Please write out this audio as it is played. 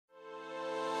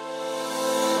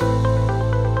The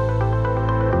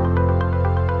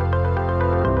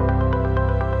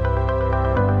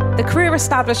Career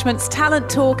Establishment's Talent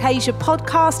Talk Asia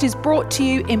podcast is brought to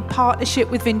you in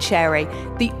partnership with Vincere,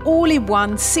 the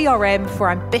all-in-one CRM for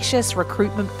ambitious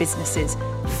recruitment businesses.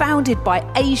 Founded by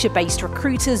Asia-based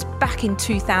recruiters back in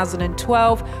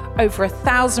 2012, over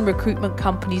 1,000 recruitment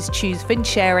companies choose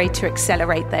Vincere to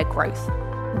accelerate their growth.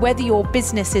 Whether your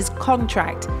business is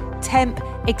contract, temp,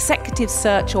 executive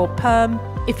search or perm,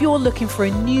 if you're looking for a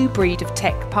new breed of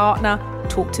tech partner,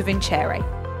 talk to Vincere.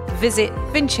 Visit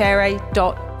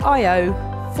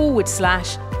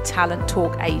vincere.io/Talent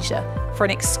Talk Asia for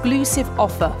an exclusive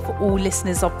offer for all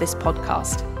listeners of this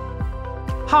podcast.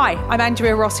 Hi, I'm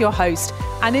Andrea Ross, your host,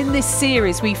 and in this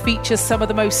series we feature some of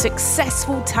the most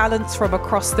successful talents from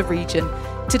across the region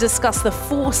to discuss the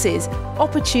forces,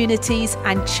 opportunities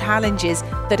and challenges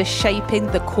that are shaping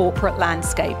the corporate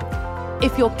landscape.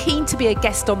 If you're keen to be a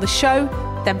guest on the show,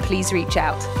 then please reach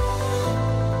out.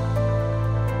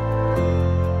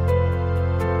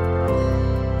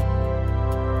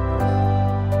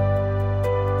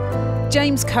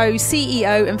 James Coe,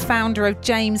 CEO and founder of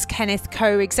James Kenneth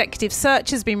Coe Executive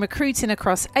Search, has been recruiting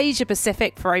across Asia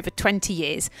Pacific for over 20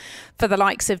 years for the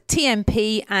likes of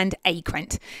TMP and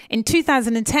Aequent. In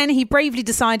 2010, he bravely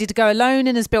decided to go alone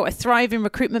and has built a thriving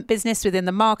recruitment business within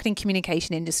the marketing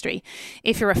communication industry.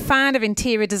 If you're a fan of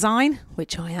interior design,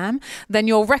 which I am, then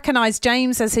you'll recognise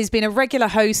James as he's been a regular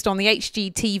host on the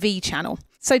HGTV channel.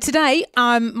 So today,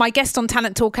 my guest on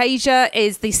Talent Talk Asia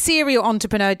is the serial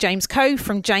entrepreneur James Coe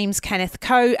from James Kenneth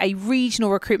Coe, a regional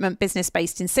recruitment business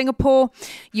based in Singapore.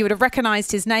 You would have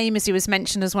recognised his name as he was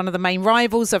mentioned as one of the main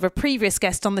rivals of a previous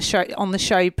guest on the show,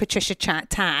 Patricia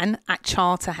Tan at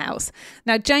Charterhouse.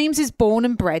 Now, James is born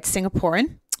and bred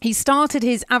Singaporean. He started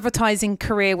his advertising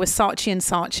career with Saatchi &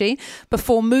 Saatchi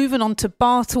before moving on to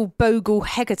Bartle Bogle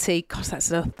Hegarty. Gosh,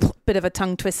 that's a bit of a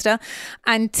tongue twister.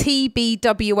 And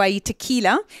TBWA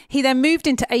Tequila. He then moved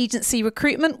into agency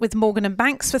recruitment with Morgan &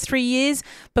 Banks for 3 years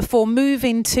before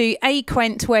moving to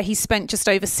Aequent, where he spent just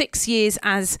over 6 years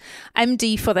as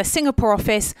MD for their Singapore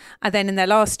office, and then in their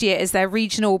last year as their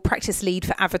regional practice lead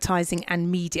for advertising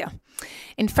and media.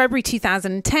 In February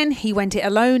 2010, he went it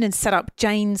alone and set up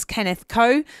James Kenneth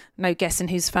Coe, no guessing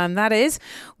whose firm that is,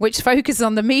 which focuses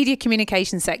on the media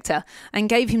communication sector and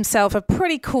gave himself a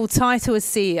pretty cool title as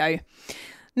CEO.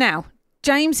 Now,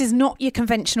 James is not your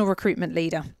conventional recruitment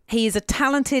leader. He is a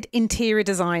talented interior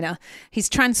designer. He's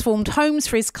transformed homes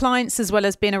for his clients as well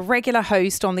as being a regular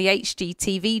host on the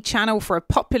HGTV channel for a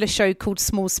popular show called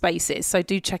Small Spaces. So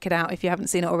do check it out if you haven't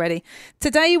seen it already.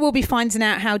 Today, we'll be finding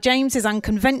out how James's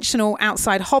unconventional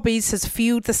outside hobbies has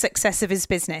fueled the success of his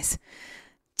business.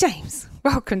 James,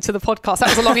 welcome to the podcast. That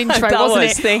was a long intro, wasn't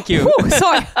it? Thank you. Whew,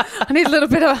 sorry, I need a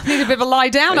bit of a lie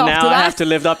down after that. Now I have to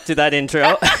live up to that intro.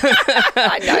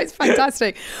 I know, it's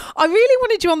fantastic. I really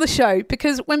wanted you on the show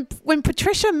because when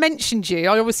Patricia mentioned you,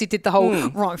 I obviously did the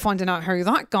whole finding out who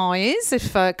that guy is,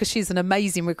 because she's an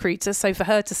amazing recruiter. So for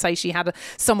her to say she had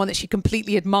someone that she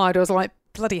completely admired, I was like,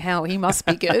 bloody hell, he must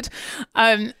be good.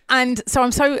 And so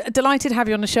I'm so delighted to have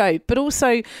you on the show, but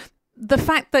also the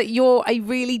fact that you're a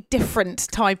really different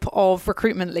type of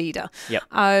recruitment leader, yep.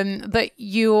 That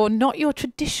you're not your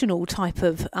traditional type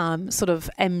of sort of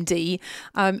MD,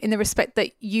 in the respect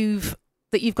that you've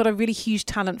got a really huge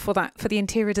talent for the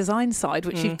interior design side,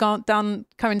 which you've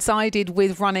coincided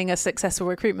with running a successful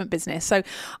recruitment business. So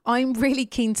I'm really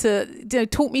keen to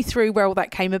talk me through where all that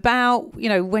came about.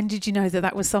 When did you know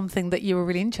that was something that you were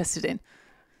really interested in?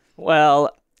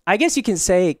 Well, I guess you can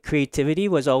say creativity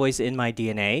was always in my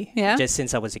DNA, just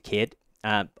since I was a kid.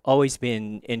 Always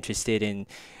been interested in,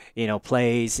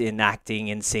 plays, in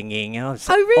acting and singing. Oh,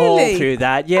 really? All through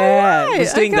that. Yeah, I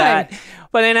was doing that.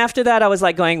 But then after that, I was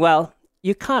like going, well,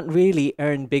 you can't really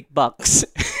earn big bucks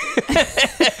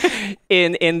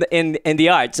in the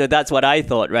arts. So that's what I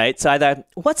thought, right? So I thought,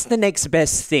 what's the next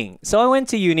best thing? So I went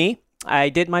to uni. I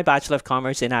did my Bachelor of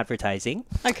Commerce in advertising.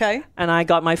 Okay. And I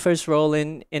got my first role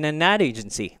in an ad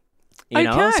agency. You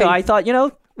know? So I thought,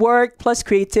 work plus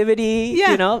creativity,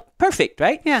 perfect,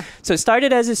 right? Yeah. So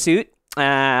started as a suit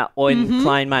on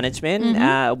client management,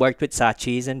 worked with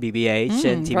Saatchi's and BBH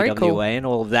and TBWA and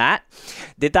all of that.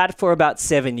 Did that for about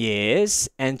 7 years.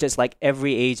 And just like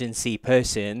every agency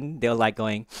person, they're like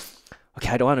going,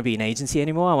 okay, I don't want to be an agency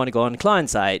anymore. I want to go on the client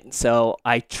side. So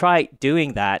I tried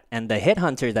doing that. And the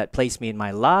headhunter that placed me in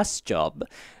my last job,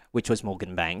 which was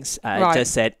Morgan Banks,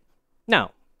 just said,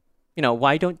 no,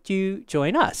 why don't you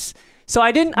join us? So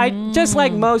I didn't. I just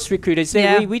like most recruiters,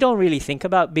 we don't really think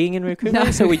about being in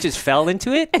recruitment, so we just fell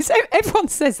into it. Everyone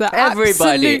says that.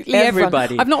 Everybody. Absolutely everyone.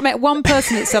 I've not met one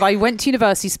person that said I went to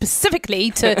university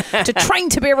specifically to train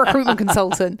to be a recruitment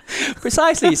consultant.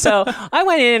 Precisely. So I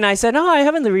went in and I said, I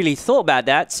haven't really thought about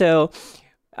that. So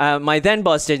my then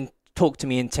boss didn't talk to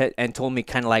me and told me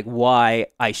kind of like why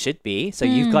I should be. So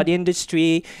you've got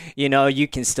industry, you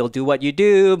can still do what you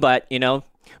do, but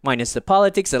minus the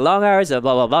politics, the long hours, blah,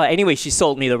 blah, blah. Anyway, she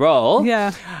sold me the role.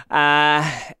 Yeah.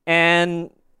 And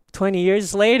 20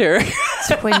 years later...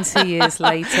 20 years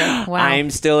later. Wow. I'm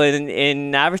still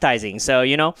in advertising. So,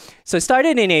 so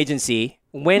started in agency,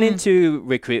 went into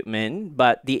recruitment,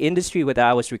 but the industry that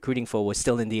I was recruiting for was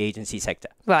still in the agency sector.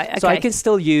 Right, okay. So I can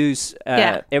still use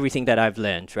everything that I've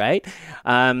learned, right?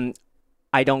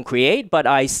 I don't create, but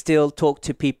I still talk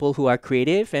to people who are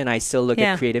creative, and I still look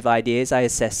at creative ideas. I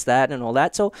assess that and all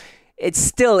that. So it's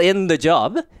still in the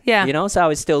job, so I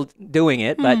was still doing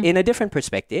it, but in a different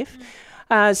perspective.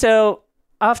 So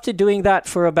after doing that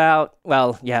for about,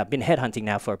 I've been headhunting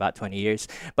now for about 20 years.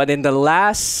 But in the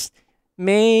last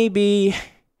maybe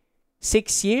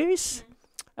 6 years,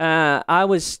 I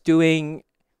was doing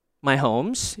my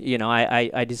homes.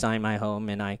 I designed my home,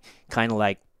 and I kind of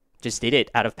like just did it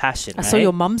out of passion. I saw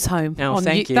your mum's home. Oh,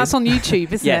 thank you. That's on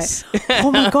YouTube, isn't yes. it? Oh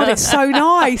my God, it's so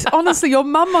nice. Honestly, your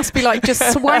mum must be like just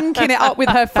swanking it up with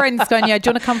her friends going, do you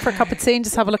want to come for a cup of tea and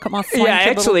just have a look at my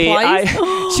swanky little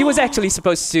place? She was actually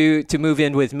supposed to move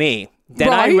in with me.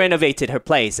 Then I renovated her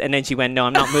place, and then she went, no,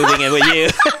 I'm not moving in with you.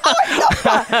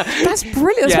 That's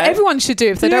brilliant. That's what everyone should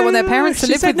do if they don't want their parents to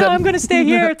live with them. No, I'm going to stay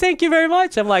here. Thank you very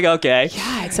much. I'm like, okay.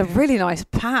 Yeah, it's a really nice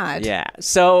pad. Yeah.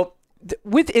 So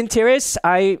with Interiors,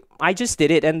 I just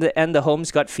did it, and the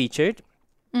homes got featured.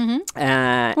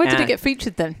 Mm-hmm. Where did it get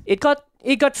featured then? It got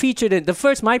featured in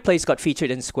my place got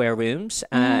featured in Square Rooms,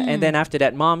 and then after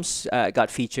that, Mom's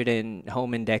got featured in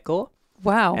Home and Deco.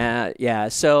 Wow.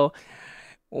 So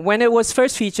when it was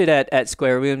first featured at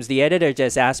Square Rooms, the editor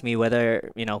just asked me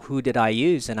whether who did I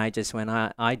use, and I just went,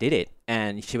 I did it,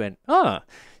 and she went, oh.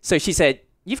 So she said,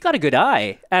 you've got a good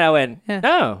eye. And I went,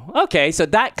 oh, okay. So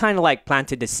that kind of like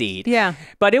planted the seed. Yeah.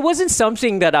 But it wasn't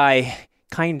something that I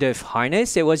kind of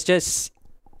harnessed. It was just,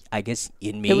 I guess,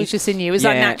 in me. It was just in you. It was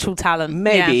that natural talent.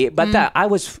 Maybe. Yeah. But that I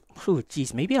was,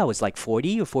 maybe I was like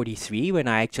 40 or 43 when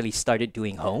I actually started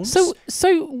doing homes.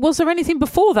 So was there anything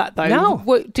before that though?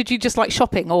 No. Did you just like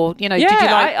shopping, or did you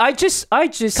like I just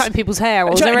cutting people's hair,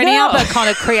 or was there any other kind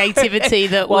of creativity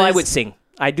that was... Well, I would sing.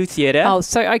 I do theatre. Oh,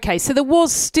 so okay. So there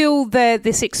was still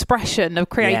this expression of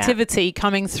creativity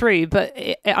coming through, but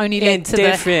it only led to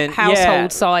the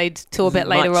household side till a bit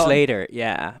later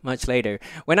on. Much later.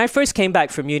 When I first came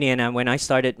back from uni and when I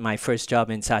started my first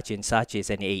job in Saatchi & Saatchi as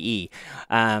an AE,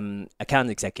 account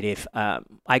executive,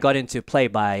 I got into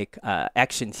play-by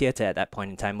Action Theatre at that point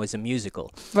in time. It was a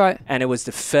musical. Right. And it was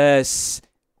the first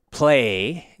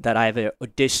play that I ever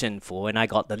auditioned for, and I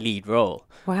got the lead role.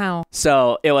 Wow.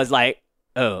 So it was like,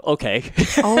 oh, okay.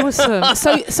 Awesome.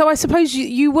 So I suppose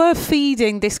you were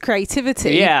feeding this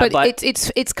creativity, but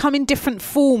it's come in different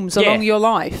forms along your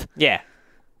life. Yeah.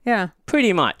 Yeah.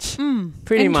 Pretty much.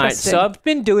 Pretty much. So I've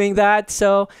been doing that.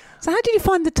 So how did you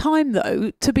find the time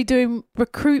though to be doing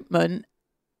recruitment?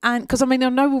 And because I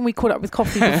know when we caught up with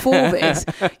coffee before this,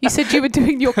 you said you were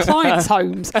doing your clients'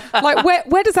 homes. Like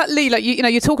where does that lead? Like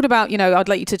you're talking about I'd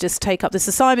like you to just take up this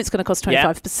assignment. It's going to cost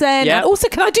 25%. And also,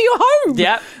 can I do your home?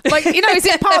 Yeah. Like is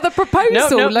it part of the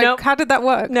proposal? No. How did that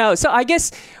work? No. So I guess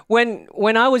when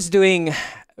I was doing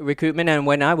recruitment and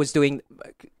when I was doing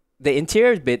the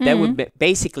interiors bit, that would be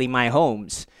basically my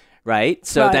homes. Right.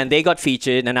 So then they got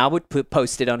featured, and I would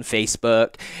post it on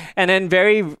Facebook, and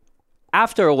then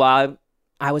after a while,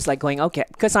 I was like going, okay,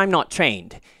 because I'm not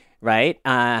trained, right?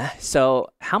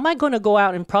 So how am I going to go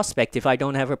out and prospect if I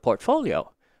don't have a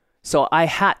portfolio? So I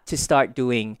had to start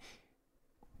doing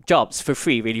jobs for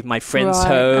free, really. My friends'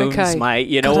 homes, my,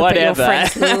 whatever. Your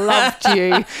friends loved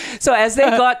you. So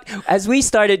as we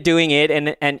started doing it,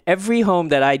 and every home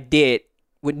that I did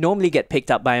would normally get picked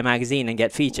up by a magazine and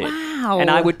get featured. Wow. And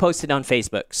I would post it on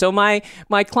Facebook. So my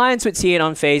clients would see it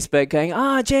on Facebook going,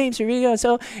 James, here we go.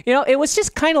 So, it was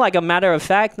just kind of like a matter of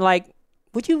fact, like,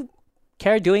 would you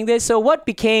care doing this? So what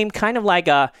became kind of like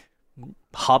a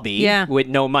hobby with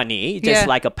no money, just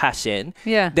like a passion,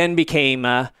 then became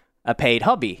a paid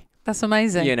hobby. That's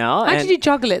amazing. How did you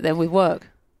juggle it then with work?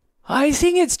 I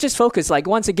think it's just focus. Like,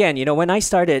 once again, when I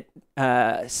started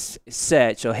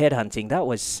search or headhunting, that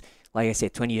was... like I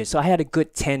said, 20 years. So I had a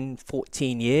good 10,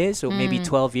 14 years or maybe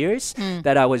 12 years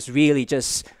that I was really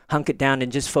just hunkered down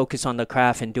and just focused on the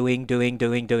craft and doing.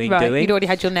 You'd already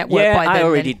had your network by then. I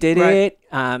already did it.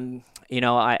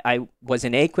 I was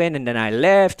in Aquin and then I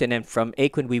left. And then from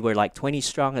Aquin, we were like 20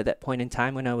 strong at that point in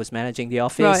time when I was managing the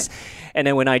office. Right. And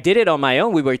then when I did it on my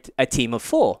own, we were a team of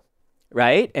 4,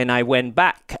 right? And I went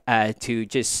back to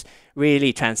just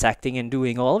really transacting and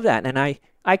doing all of that. And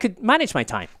I could manage my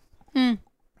time.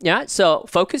 Yeah. So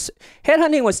focus.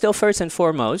 Headhunting was still first and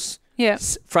foremost. Yeah.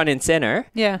 Front and center.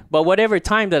 Yeah. But whatever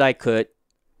time that I could,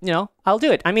 I'll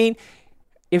do it. I mean,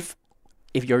 if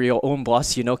you're your own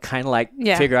boss, kind of like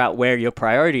figure out where your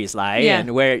priorities lie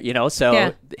and where,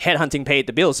 headhunting paid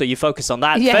the bill. So you focus on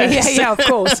that first. Yeah,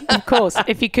 of course.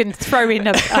 If you can throw in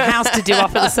a house to do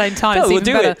off at the same time, it's even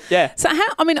better. Yeah. So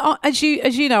as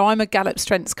you know, I'm a Gallup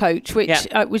Strengths coach,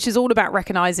 which is all about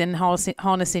recognizing and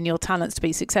harnessing your talents to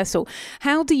be successful.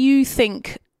 How do you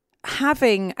think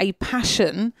having a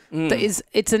passion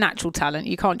it's a natural talent,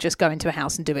 you can't just go into a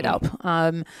house and do it up.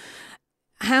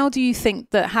 How do you think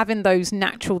that having those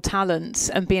natural talents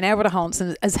and being able to harness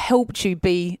them has helped you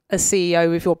be a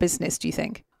CEO of your business, do you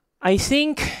think? I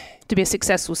think... To be a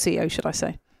successful CEO, should I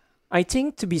say? I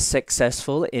think to be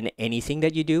successful in anything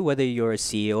that you do, whether you're a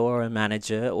CEO or a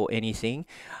manager or anything,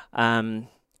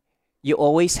 you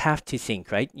always have to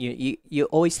think, right? You're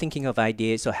always thinking of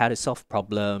ideas or how to solve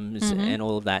problems and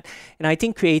all of that. And I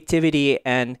think creativity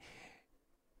and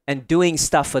doing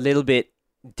stuff a little bit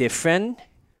different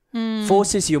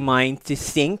forces your mind to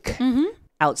think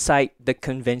outside the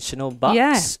conventional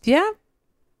box. Yeah,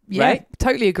 right?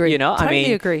 Totally agree.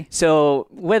 Totally agree. So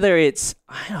whether it's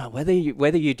whether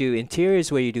you do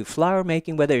interiors, whether you do flower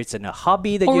making, whether it's in a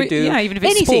hobby that you do, even if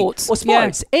it's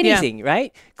sports, anything,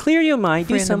 right? Clear your mind,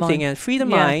 do something, and free the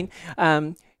mind.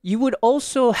 You would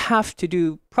also have to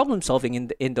do problem solving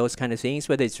in those kind of things,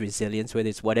 whether it's resilience, whether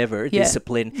it's whatever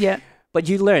discipline. Yeah. But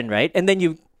you learn, right? And then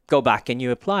you go back and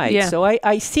you apply. Yeah. So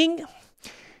I think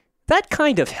that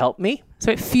kind of helped me.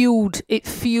 So it fueled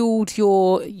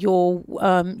your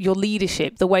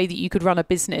leadership, the way that you could run a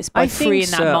business by freeing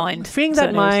that mind. Freeing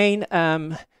that mind,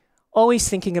 always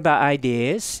thinking about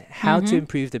ideas, how to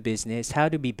improve the business, how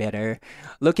to be better,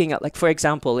 looking at, like, for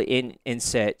example, in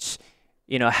search,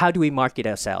 how do we market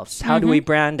ourselves? How do we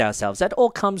brand ourselves? That all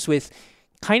comes with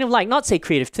kind of like, not say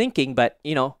creative thinking, but,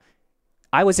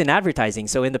 I was in advertising.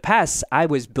 So in the past, I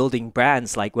was building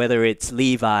brands, like whether it's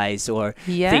Levi's or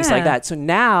things like that. So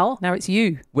now it's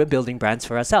you. We're building brands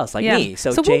for ourselves, like me.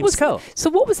 So James Co. So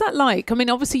what was that like? I mean,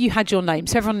 obviously you had your name,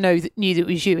 so everyone knew that it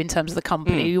was you in terms of the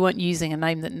company. You weren't using a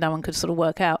name that no one could sort of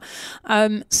work out.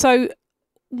 So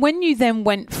when you then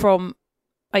went from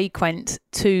Aquent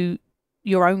to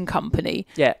your own company,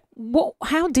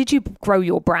 how did you grow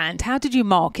your brand? How did you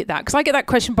market that? Because I get that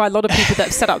question by a lot of people that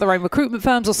have set up their own recruitment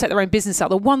firms or set their own business up.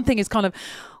 The one thing is kind of,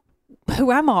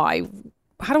 who am I?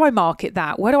 How do I market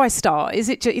that? Where do I start? Is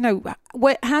it,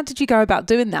 how did you go about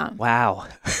doing that? Wow.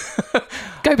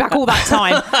 Go back all that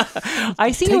time.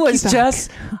 I think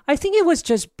it was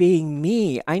just being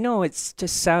me. I know it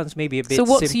just sounds maybe a bit simplistic.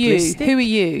 So what's you? Who are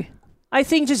you? I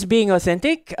think just being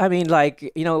authentic. I mean, like,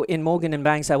 in Morgan &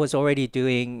 Banks, I was already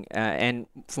doing, and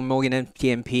for Morgan and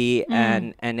TMP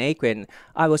and Aquin,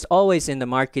 I was always in the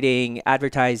marketing,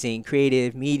 advertising,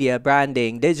 creative, media,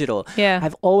 branding, digital. Yeah.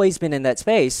 I've always been in that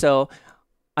space. So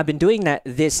I've been doing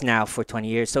this now for 20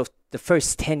 years. So the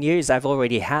first 10 years, I've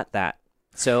already had that.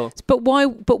 So, but why?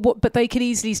 But they could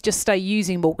easily just stay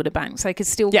using Morgan & Banks. They could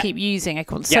still keep using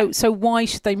Aquin. So why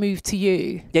should they move to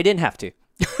you? They didn't have to.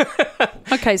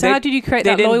 Okay, so how did you create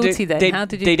that loyalty then?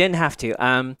 They didn't have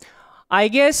to. I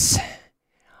guess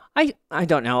I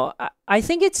don't know. I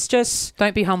think it's just...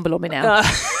 Don't be humble on me now.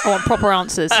 I want proper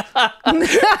answers.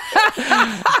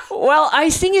 Well, I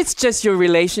think it's just your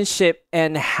relationship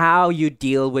and how you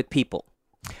deal with people.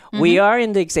 We are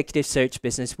in the executive search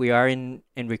business. We are in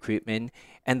recruitment.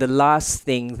 And the last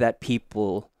thing that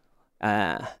people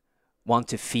want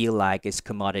to feel like is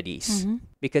commodities.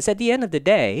 Because at the end of the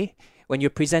day, when you're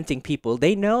presenting people,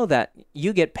 they know that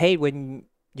you get paid when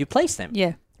you place them.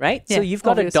 Yeah. Right? Yeah, so you've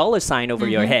got a dollar sign over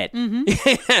your head.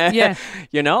 Yeah.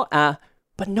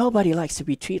 But nobody likes to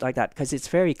be treated like that because it's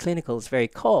very clinical. It's very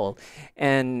cold.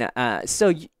 And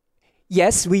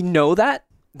yes, we know that.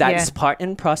 That's part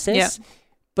and process. Yeah.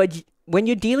 But when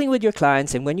you're dealing with your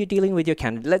clients and when you're dealing with your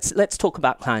candidates, let's talk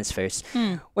about clients first.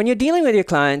 When you're dealing with your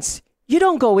clients, you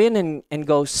don't go in and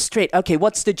go straight, okay,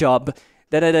 what's the job?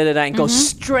 And go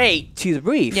straight to the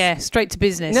brief. Yeah, straight to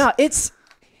business. No, it's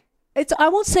I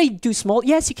won't say do small.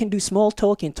 Yes, you can do small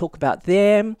talk and talk about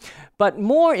them. But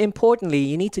more importantly,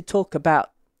 you need to talk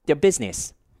about their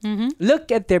business. Look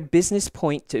at their business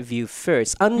point of view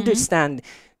first. Understand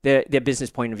their business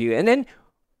point of view. And then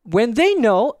when they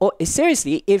know,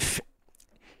 seriously, if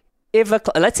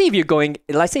let's say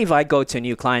if I go to a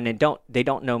new client and they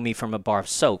don't know me from a bar of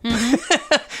soap,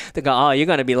 they go, oh, you're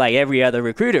going to be like every other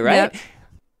recruiter, right? Yep.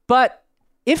 But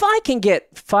if I can get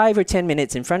 5 or 10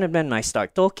 minutes in front of them and I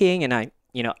start talking and I,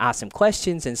 ask them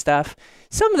questions and stuff,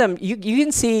 some of them, you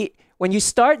can see when you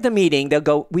start the meeting, they'll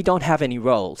go, we don't have any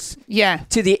roles. Yeah.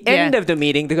 To the end of the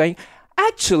meeting, they're going,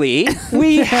 actually,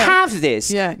 we have this.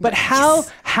 Yeah. But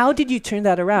how did you turn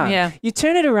that around? Yeah. You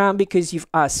turn it around because you've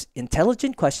asked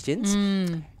intelligent questions.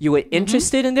 You were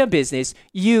interested in their business.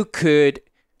 You could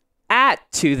add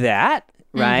to that,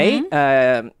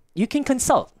 right? You can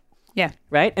consult. Yeah.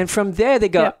 Right? And from there, they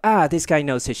go, this guy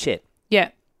knows his shit. Yeah.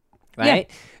 Right?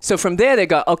 Yeah. So from there, they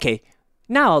go, okay,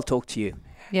 now I'll talk to you.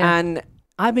 Yeah. And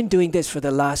I've been doing this for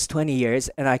the last 20 years,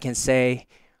 and I can say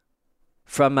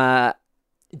from a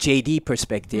JD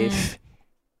perspective,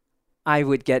 I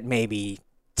would get maybe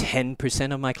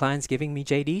 10% of my clients giving me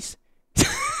JDs.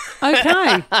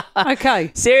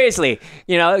 Okay. Seriously,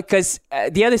 because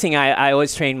the other thing I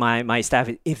always train my staff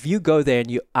is if you go there and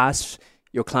you ask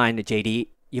your client a JD,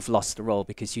 you've lost the role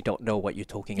because you don't know what you're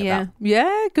talking about.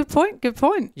 Yeah, good point.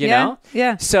 You know?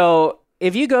 Yeah. So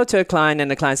if you go to a client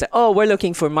and the client says, oh, we're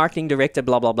looking for a marketing director,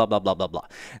 blah, blah, blah, blah, blah, blah, blah.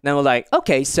 Then we're like,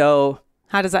 okay, so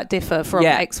how does that differ from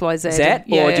X, Y, Z?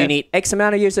 Or do you need X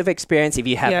amount of years of experience? If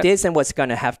you have this, then what's going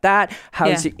to have that? How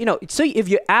is it, so if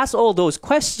you ask all those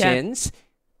questions,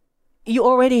 you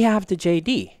already have the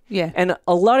JD. Yeah. And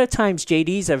a lot of times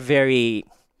JDs are very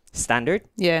standard.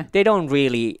 Yeah. They don't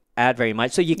really add very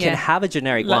much. So you can have a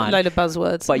generic one. Load of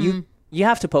buzzwords. But you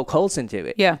have to poke holes into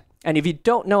it. Yeah. And if you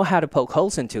don't know how to poke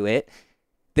holes into it,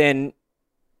 then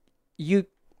you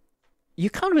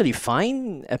can't really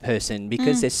find a person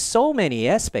because there's so many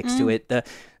aspects to it.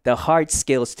 The hard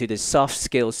skills to the soft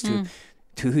skills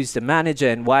to who's the manager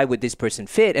and why would this person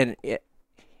fit. And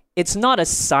it's not a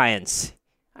science.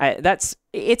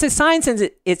 It's a science and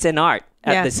it's an art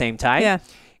at the same time. Yeah.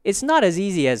 It's not as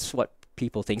easy as what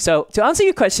people think. So to answer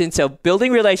your question, so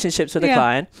building relationships with the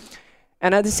client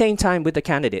and at the same time with the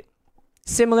candidate.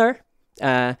 Similar,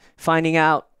 finding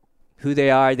out who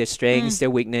they are, their strengths, their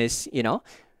weakness,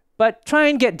 but try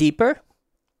and get deeper.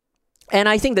 And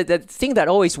I think that the thing that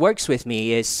always works with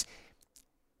me is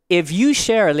if you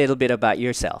share a little bit about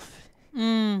yourself.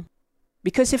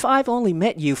 Because if I've only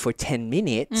met you for 10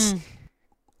 minutes,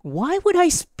 why would I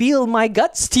spill my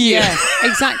guts to you? Yeah,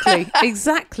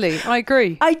 exactly. I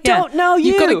agree. I don't know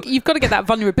you. You've got to get that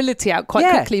vulnerability out quite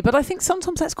quickly. But I think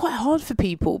sometimes that's quite hard for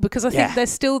people because I think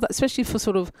there's still that, especially for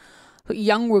sort of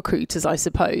young recruiters, I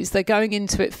suppose, they're going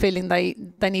into it feeling they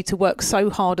need to work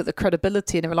so hard at the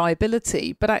credibility and the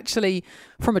reliability. But actually,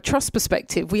 from a trust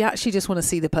perspective, we actually just want to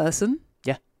see the person.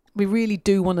 Yeah. We really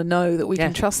do want to know that we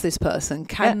can trust this person.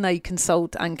 Can they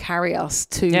consult and carry us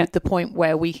to the point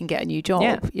where we can get a new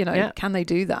job? Can they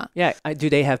do that? Yeah. Do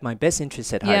they have my best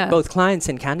interests at heart? Both clients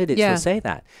and candidates will say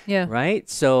that. Yeah. Right?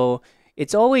 So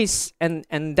it's always, and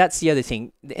that's the other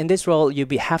thing. In this role, you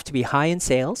have to be high in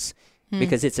sales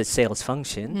because it's a sales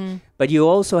function. But you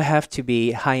also have to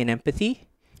be high in empathy.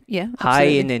 Yeah. High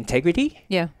in integrity.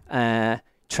 Yeah.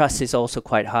 Trust is also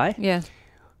quite high. Yeah.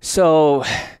 So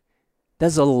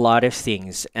there's a lot of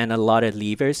things and a lot of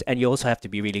levers, and you also have to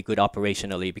be really good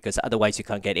operationally because otherwise you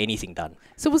can't get anything done.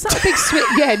 So was that a big switch?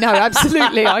 Yeah, no,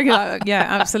 absolutely.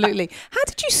 Absolutely. How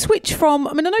did you switch from,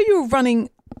 I know you were running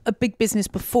a big business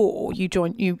before you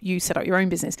joined, you set up your own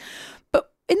business, but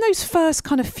in those first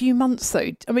kind of few months though,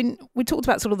 we talked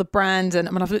about sort of the brand and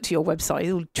I've looked at your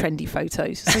website, all trendy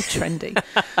photos, so trendy.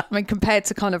 Compared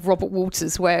to kind of Robert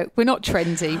Walters where we're not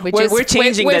trendy. We're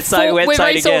changing that website we're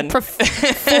very again. Sort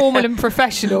of formal and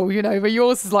professional, but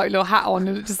yours is like a little hat on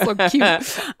and it's just so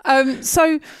cute.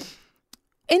 So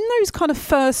in those kind of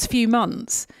first few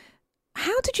months,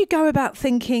 how did you go about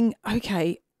thinking,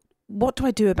 okay, what do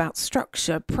I do about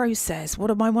structure, process? What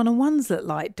do my one-on-ones look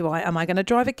like? Am I going to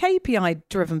drive a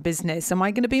KPI-driven business? Am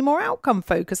I going to be more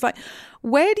outcome-focused? Like,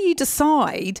 where do you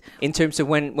decide? In terms of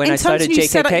when I started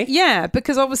JKK?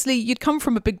 Because obviously you'd come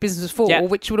from a big business before,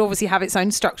 which would obviously have its own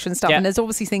structure and stuff. And there's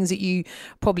obviously things that you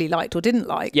probably liked or didn't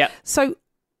like. Yeah. So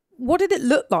what did it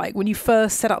look like when you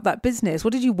first set up that business?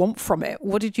 What did you want from it?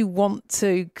 What did you want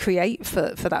to create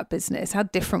for that business? How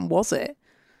different was it?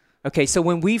 Okay, so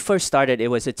when we first started, it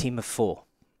was a team of 4.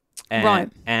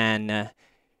 Right. And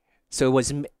so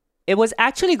it was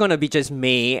actually going to be just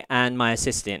me and my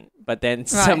assistant. But then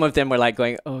some of them were like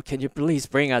going, oh, can you please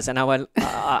bring us? And I went,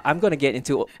 I'm going to get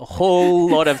into a whole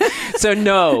lot of... So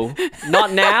no,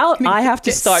 not now. I have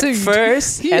to start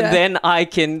first and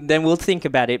then we'll think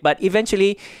about it. But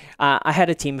eventually, I had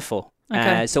a team of 4.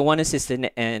 Okay. So 1 assistant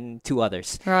and 2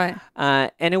 others. Right.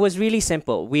 And it was really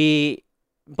simple.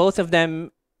 Both of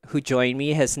them who joined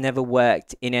me has never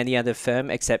worked in any other firm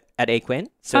except at Aequint.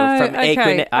 So from okay,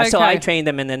 Aequint, so I okay. trained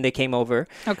them and then they came over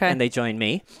and they joined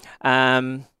me.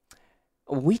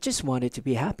 We just wanted to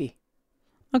be happy.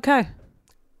 Okay.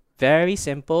 Very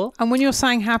simple. And when you're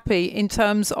saying happy in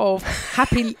terms of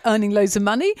happy earning loads of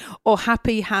money or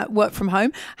happy work from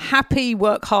home, happy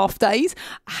work half days,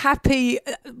 happy,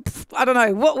 I don't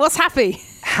know, what's happy?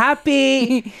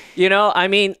 Happy, you know, I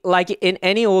mean, like in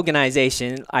any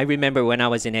organization, I remember when I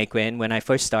was in Aequint, when I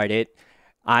first started,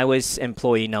 I was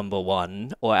employee number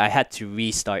one, or I had to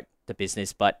restart the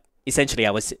business, but essentially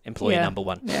I was employee number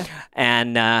one. Yeah.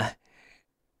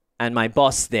 And my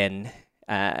boss then,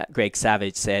 Greg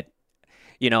Savage, said,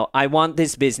 you know, I want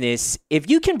this business. If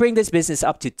you can bring this business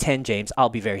up to 10, James, I'll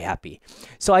be very happy.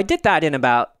 So I did that in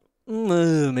about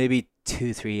maybe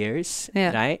 2-3 years,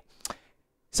 right?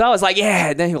 So I was like, yeah.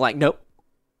 And then he was like, nope.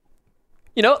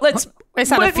 You know, let's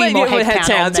have a few more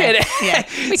headcount there. Yeah,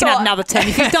 we can add another 10.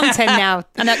 If you've done 10 now,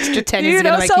 an extra 10 is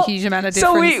going to make a huge amount of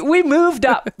difference. So we moved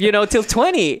up, you know, till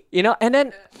 20, you know, and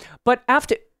then, but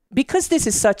after, because this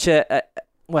is such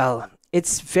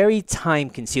it's very time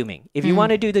consuming. If you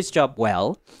want to do this job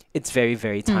well, it's very,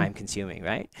 very time consuming,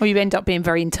 right? Or you end up being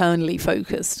very internally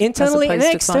focused. Internally and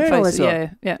external as well.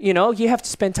 Yeah. You know, you have to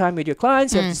spend time with your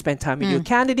clients, you have to spend time with your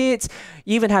candidates,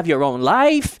 you even have your own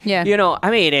life. Yeah. You know,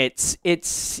 I mean,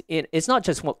 it's not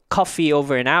just coffee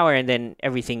over an hour and then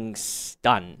everything's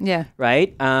done. Yeah.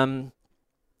 Right?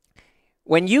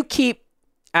 When you keep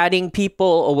adding people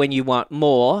or when you want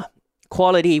more,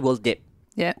 quality will dip.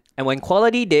 Yeah. And when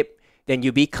quality dip, then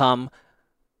you become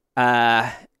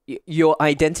your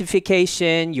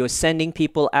identification, your sending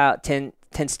people out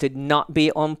tends to not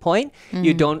be on point.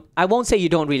 I won't say you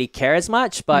don't really care as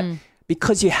much, but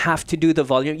because you have to do the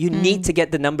volume, you need to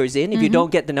get the numbers in. If you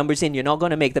don't get the numbers in, you're not going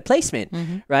to make the placement,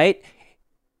 right?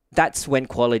 That's when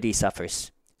quality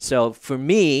suffers. So for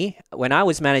me, when I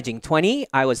was managing 20,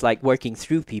 I was like working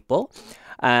through people.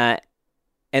 And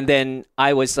then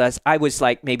I was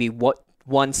like maybe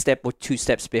one step or two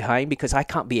steps behind because I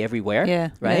can't be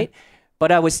everywhere, right? Yeah.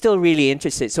 But I was still really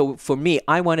interested. So for me,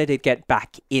 I wanted to get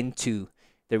back into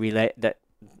the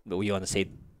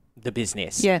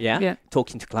business. Yeah.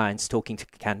 Talking to clients, talking to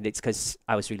candidates, because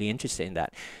I was really interested in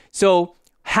that. So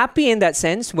happy in that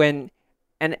sense and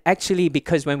actually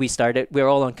because when we started, we're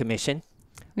all on commission.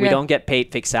 We don't get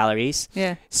paid fixed salaries.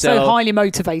 Yeah. So highly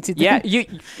motivated. Yeah.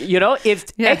 You know, if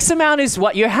X amount is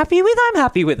what you're happy with, I'm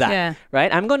happy with that. Yeah.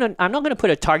 Right. I'm not gonna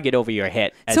put a target over your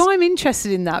head. So I'm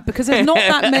interested in that because there's not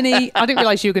that many. I didn't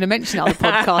realize you were going to mention it on the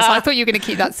podcast. I thought you were going to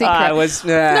keep that secret. No,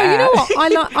 you know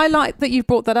what? I like that you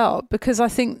brought that up because I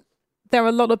think there are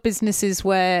a lot of businesses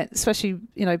where, especially,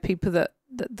 you know, people that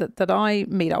I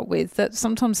meet up with, that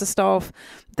sometimes the staff,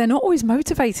 they're not always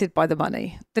motivated by the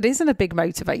money. That isn't a big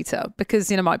motivator because,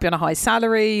 you know, might be on a high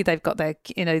salary. They've got their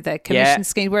commission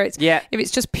scheme where it's, if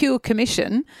it's just pure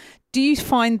commission, do you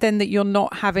find then that you're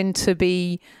not having to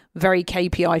be very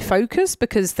KPI focused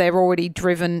because they're already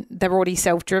driven, they're already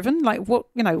self-driven? Like what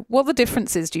are the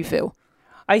differences, do you feel?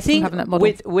 I think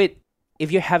with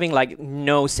if you're having like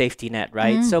no safety net,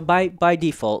 right? So by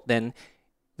default, then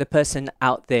the person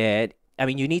out there, I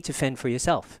mean, you need to fend for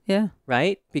yourself. Yeah.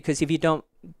 Right? Because if you don't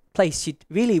place, you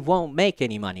really won't make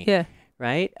any money. Yeah.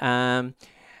 Right? And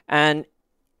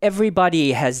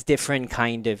everybody has different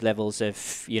kind of levels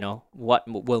of, you know, what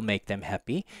will make them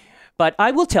happy. But I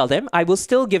will tell them, I will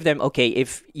still give them, okay,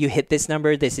 if you hit this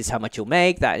number, this is how much you'll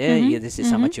make. This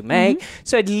is how much you make.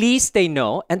 So at least they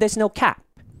know, and there's no cap.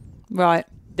 Right.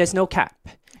 There's no cap.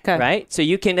 Okay. Right? So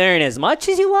you can earn as much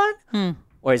as you want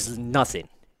or as nothing.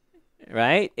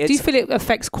 Right? Do you feel it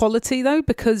affects quality though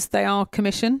because they are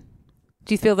commission?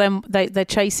 Do you feel they're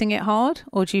chasing it hard,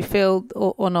 or do you feel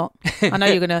or not? I know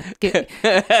you're gonna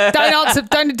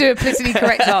don't do a politically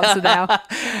correct answer now.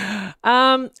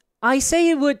 I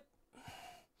say it would.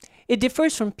 It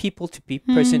differs from people to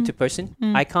person to person.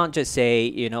 I can't just say,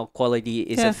 you know, quality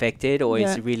is affected or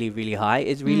it's really, really high.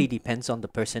 It really depends on the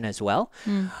person as well.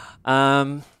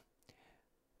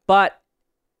 But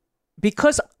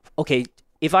because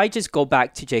if I just go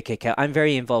back to JKK, I'm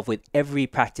very involved with every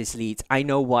practice leads. I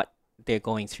know what they're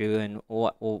going through and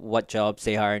what jobs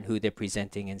they are and who they're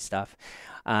presenting and stuff.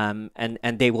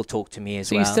 And they will talk to me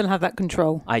as well. So you still have that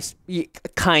control?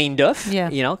 Kind of,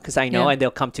 you know, because I know, and they'll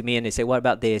come to me and they say, what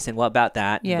about this and what about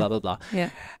that, and blah, blah, blah.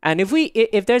 Yeah. And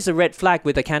if there's a red flag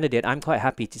with a candidate, I'm quite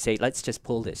happy to say, let's just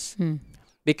pull this.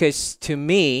 Because to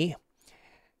me,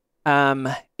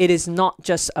 it is not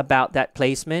just about that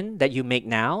placement that you make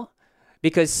now.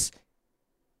 Because,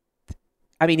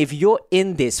 I mean, if you're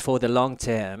in this for the long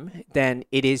term, then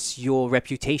it is your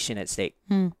reputation at stake.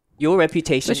 your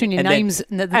reputation. Especially when your name's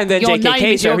and then your JKK name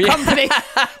is your company.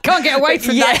 Can't get away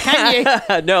from that, can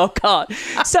you? No, can't.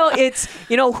 So it's,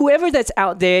 whoever that's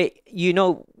out there,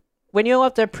 when you're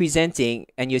out there presenting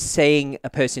and you're saying a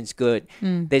person's good,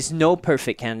 there's no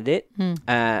perfect candidate.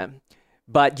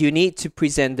 But you need to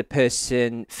present the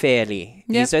person fairly.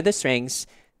 Yep. These are the strengths.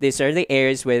 These are the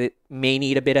areas where it may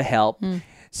need a bit of help.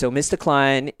 So, Mr.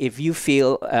 Klein, if you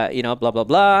feel, blah, blah,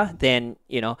 blah, then,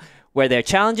 where there are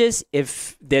challenges,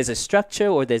 if there's a structure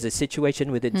or there's a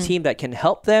situation with a team that can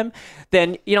help them,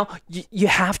 then, you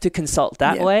have to consult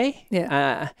that way.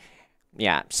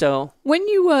 Yeah. So when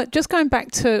you were just going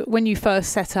back to when you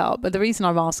first set up, but the reason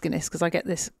I'm asking this, because I get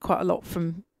this quite a lot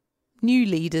from new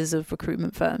leaders of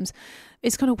recruitment firms,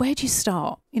 it's kind of, where do you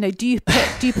start? Do you put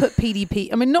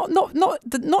PDP? I mean,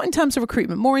 not in terms of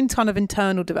recruitment, more in kind of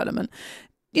internal development.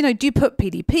 Do you put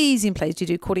PDPs in place? Do you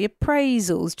do quarterly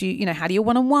appraisals? Do you, how do your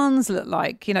one-on-ones look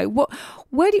like? What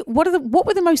were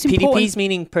the most important? PDPs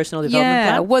meaning personal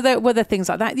development plan? Were there things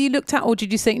like that you looked at, or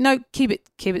did you think, no, keep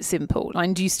it simple?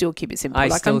 And do you still keep it simple? I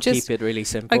still keep it really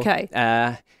simple. Okay.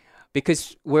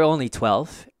 Because we're only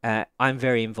 12. I'm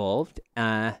very involved.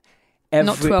 Not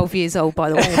 12 years old, by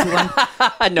the way, everyone.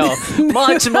 No,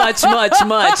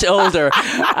 much older.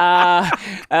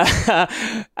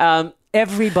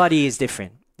 Everybody is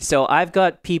different. So I've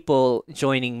got people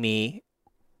joining me,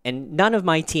 and none of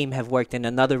my team have worked in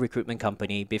another recruitment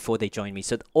company before they join me.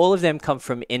 So all of them come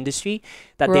from industry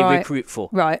that they recruit for.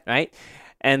 Right.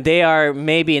 And they are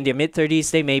maybe in their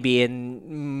mid-30s. They may be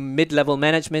in mid-level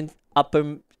management,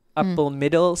 upper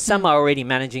middle. Some are already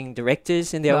managing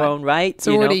directors in their own right.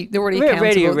 So they're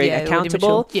already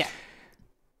accountable. Yeah.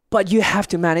 But you have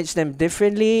to manage them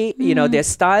differently. Their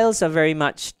styles are very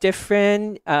much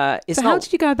different. How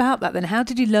did you go about that then? How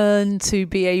did you learn to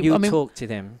be able... talk to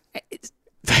them.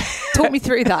 Talk me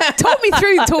through that. Talk me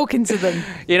through talking to them.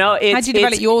 How did you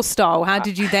develop your style? How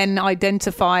did you then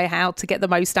identify how to get the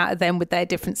most out of them with their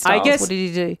different styles? What did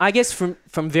you do? I guess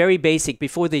from very basic,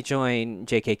 before they join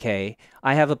JKK,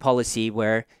 I have a policy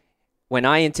where when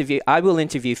I will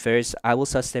interview first. I will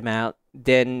suss them out.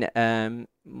 Then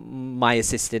my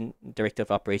assistant director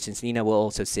of operations, Nina, will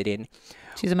also sit in.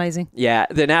 She's amazing. Yeah.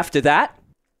 Then after that,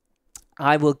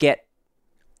 I will get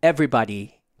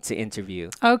everybody to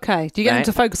interview. Okay. Do you get them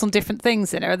to focus on different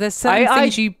things then? Are there certain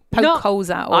things you poke holes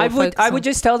at? Or I would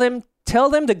just tell them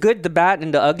the good, the bad,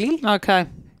 and the ugly. Okay.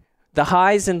 The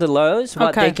highs and the lows,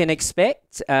 what they can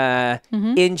expect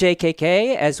in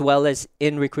JKK as well as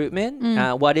in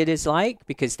recruitment, what it is like,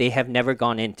 because they have never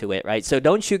gone into it, right? So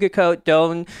don't sugarcoat,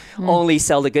 don't only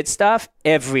sell the good stuff,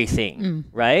 everything,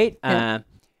 right? Yeah.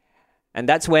 And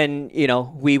that's when,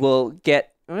 we will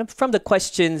get, from the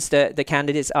questions that the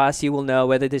candidates ask, you will know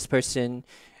whether this person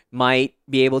might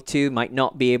be able to, might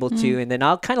not be able to, and then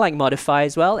I'll kind of modify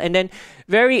as well. And then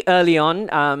very early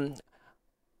on,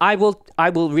 I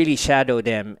will really shadow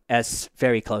them as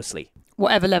very closely.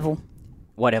 Whatever level.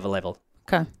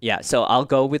 Okay. Yeah. So I'll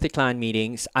go with the client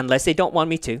meetings unless they don't want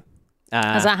me to.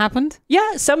 Has that happened?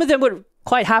 Yeah. Some of them were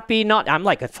quite happy. I'm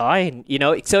like, fine.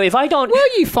 So if I don't. Were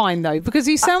you fine though? Because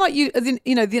you sound like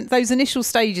those initial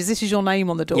stages. This is your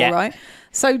name on the door, right?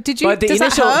 So did you? Does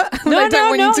that hurt? No, they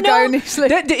don't want you to go initially.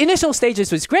 The initial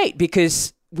stages was great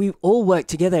because we all worked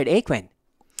together at Aequan.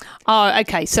 Oh,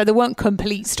 okay. So they weren't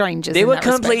complete strangers. They were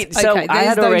complete. Respect. So okay, I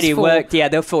had already worked. Yeah,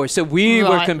 there were 4. So we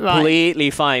were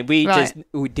completely fine. We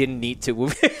didn't need to.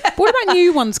 What about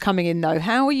new ones coming in though?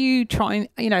 How are you trying?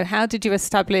 How did you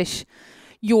establish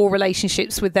your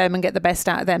relationships with them and get the best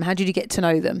out of them? How did you get to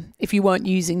know them if you weren't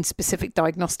using specific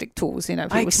diagnostic tools? If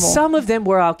it was more... Some of them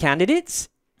were our candidates.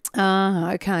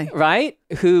 Okay. Right?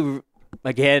 Who,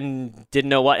 again, didn't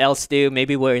know what else to do.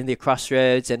 Maybe we're in the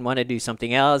crossroads and want to do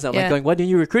something else. I'm like going, why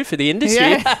didn't you recruit for the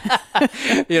industry?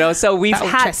 Yeah. So we've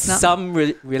had some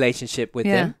relationship with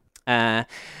them,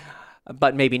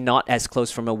 but maybe not as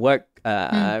close from a work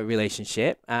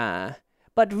relationship.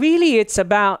 But really, it's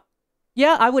about,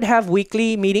 I would have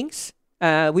weekly meetings.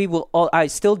 I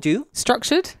still do.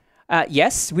 Structured?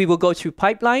 Yes, we will go through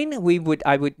pipeline.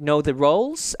 I would know the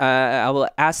roles. I will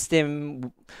ask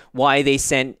them why they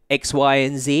sent X, Y,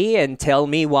 and Z and tell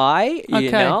me why.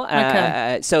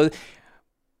 So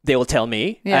they will tell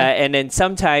me. And then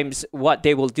sometimes what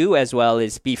they will do as well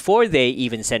is before they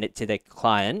even send it to the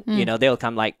client, they'll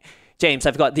come like, James,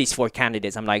 I've got these 4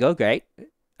 candidates. I'm like, oh, great.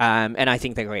 And I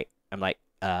think they're great. I'm like,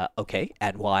 okay,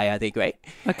 and why are they great?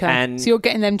 Okay, and so you're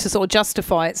getting them to sort of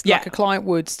justify it like a client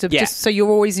would, just so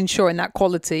you're always ensuring that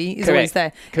quality is always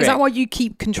there. Correct. Is that why you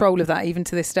keep control of that even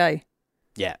to this day?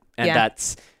 Yeah, and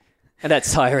that's And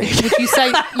that's tiring. Would you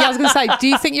say, I was going to say, do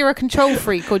you think you're a control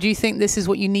freak, or do you think this is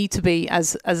what you need to be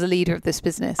as a leader of this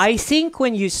business? I think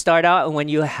when you start out and when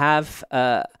you have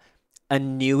a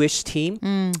newish team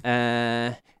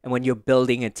and when you're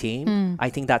building a team,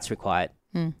 I think that's required.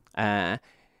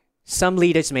 Some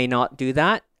leaders may not do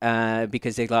that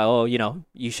because they're like, oh,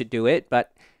 you should do it.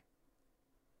 But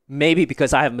maybe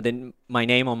because I have my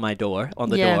name on the door,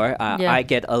 I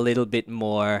get a little bit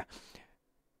more...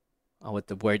 what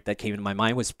the word that came into my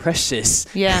mind was precious.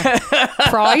 Yeah.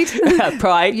 Pride.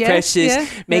 Pride,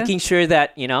 precious. Making sure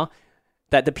that,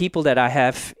 that the people that I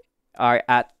have are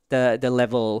at the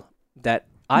level that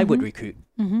I would recruit.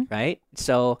 Right?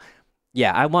 So,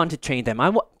 I want to train them.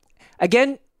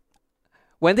 Again,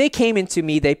 when they came into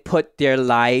me, they put their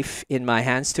life in my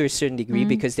hands to a certain degree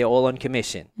because they're all on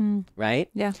commission. Right?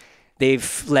 Yeah.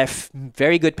 They've left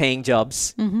very good paying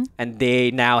jobs and they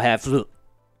now have...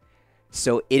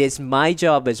 So it is my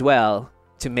job as well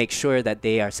to make sure that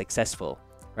they are successful,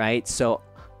 right? So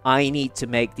I need to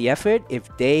make the effort. If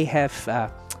they have,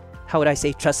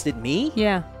 trusted me,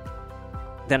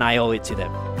 then I owe it to them.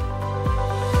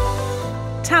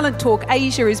 Talent Talk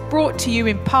Asia is brought to you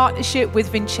in partnership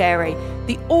with Vincere,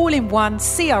 the all-in-one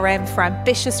CRM for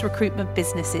ambitious recruitment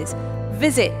businesses.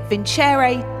 Visit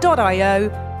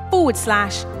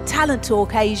vincere.io/Talent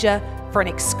Talk Asia for an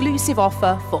exclusive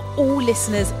offer for all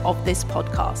listeners of this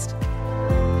podcast.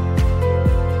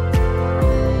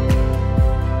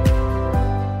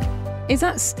 Is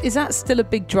that still a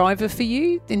big driver for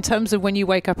you in terms of when you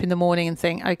wake up in the morning and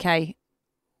think, okay,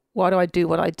 why do I do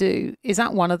what I do? Is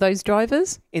that one of those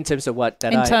drivers? In terms of what?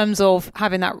 In terms of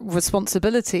having that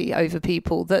responsibility over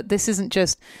people, that this isn't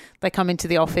just they come into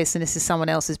the office and this is someone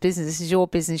else's business. This is your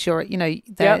business. I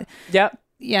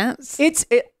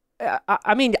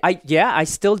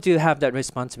still do have that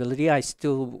responsibility. I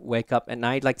still wake up at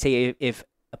night. Like say if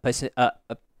a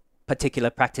particular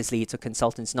practice lead or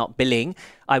consultant's not billing,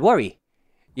 I worry.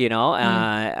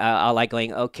 I like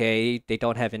going, okay, they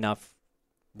don't have enough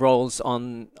roles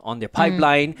on their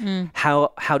pipeline.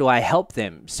 How do I help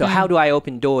them? So how do I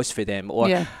open doors for them?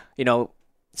 Or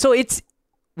so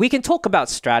we can talk about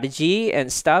strategy and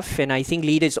stuff, and I think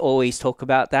leaders always talk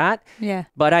about that. Yeah.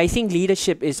 But I think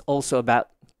leadership is also about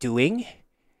doing,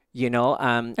 in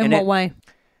what way?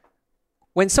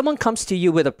 When someone comes to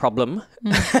you with a problem,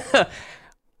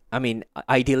 I mean,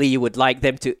 ideally you would like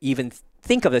them to even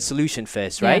think of a solution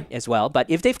first, right? As well. But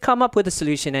if they've come up with a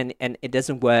solution and it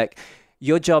doesn't work,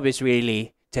 your job is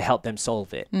really to help them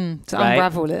solve it. To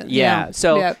unravel it.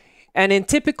 So, and in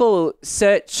typical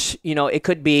search, it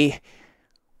could be,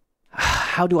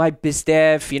 how do I biz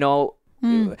dev?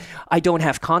 I don't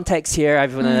have context here.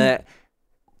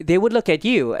 They would look at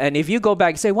you, and if you go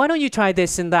back and say, why don't you try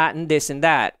this and that and this and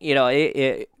that,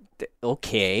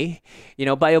 okay,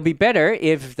 but it'll be better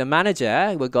if the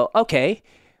manager would go, okay,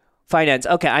 finance,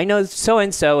 okay, I know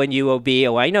so-and-so and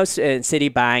UOB, or I know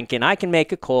Citibank, and I can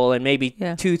make a call, and maybe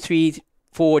 2, 3,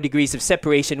 4 degrees of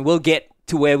separation will get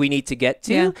to where we need to get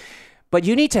to. Yeah. But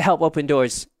you need to help open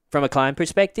doors from a client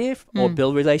perspective or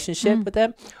build relationship with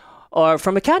them, or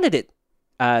from a candidate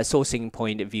sourcing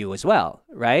point of view as well,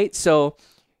 right? So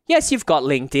yes, you've got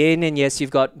LinkedIn, and yes,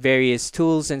 you've got various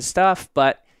tools and stuff,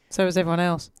 but... So is everyone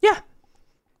else. Yeah.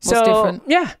 What's different?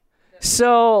 Yeah.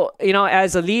 So,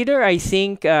 as a leader, I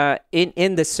think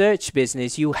in the search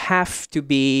business, you have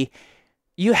to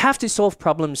solve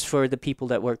problems for the people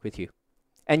that work with you.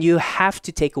 And you have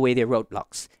to take away their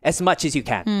roadblocks as much as you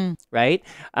can, right?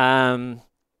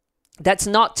 That's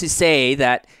not to say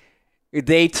that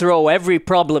they throw every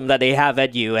problem that they have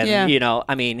at you, and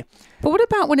But what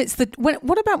about when it's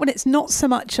when it's not so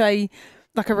much a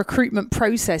recruitment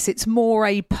process? It's more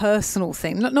a personal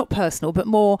thing, not personal, but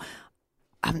more.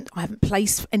 I haven't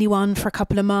placed anyone for a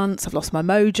couple of months. I've lost my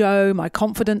mojo, my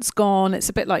confidence gone. It's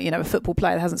a bit like, a football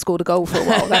player that hasn't scored a goal for a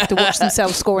while. They have to watch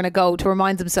themselves scoring a goal to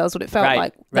remind themselves what it felt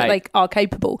like, that they are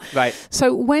capable. Right.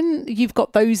 So when you've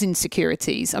got those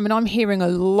insecurities, I'm hearing a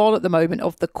lot at the moment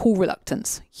of the call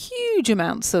reluctance, huge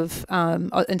amounts of,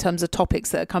 in terms of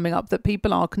topics that are coming up, that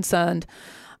people are concerned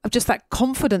of just that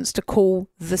confidence to call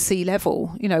the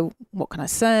C-level. What can I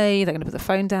say? They're going to put the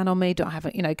phone down on me. Do I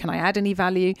have, can I add any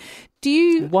value?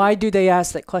 Why do they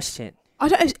ask that question? I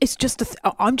don't. It's just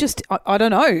I don't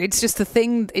know. It's just a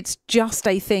thing. It's just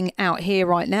a thing out here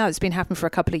right now. It's been happening for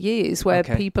a couple of years where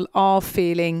people are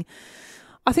feeling.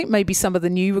 I think maybe some of the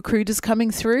new recruiters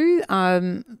coming through,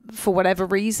 for whatever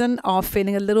reason, are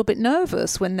feeling a little bit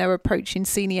nervous when they're approaching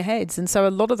senior heads. And so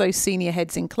a lot of those senior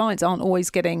heads in clients aren't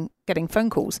always getting phone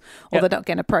calls, or they're not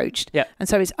getting approached. Yep. And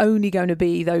so it's only going to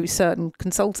be those certain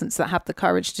consultants that have the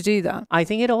courage to do that. I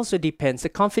think it also depends. The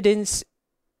confidence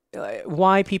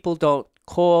why people don't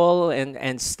call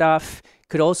and stuff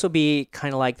could also be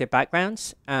kind of like their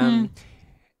backgrounds. And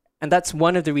that's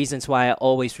one of the reasons why I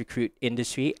always recruit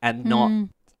industry and not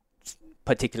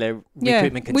particular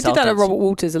recruitment consultants. We did that at Robert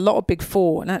Walters, a lot of Big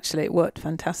Four, and actually it worked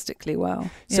fantastically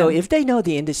well. So if they know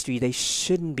the industry, they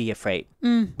shouldn't be afraid.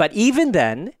 But even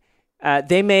then,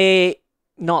 they may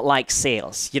not like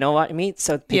sales. You know what I mean?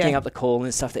 So picking up the call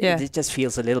and stuff, it just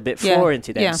feels a little bit foreign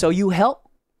to them. Yeah. So you help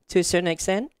to a certain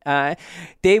extent.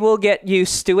 They will get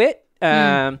used to it.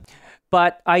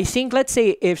 But I think, let's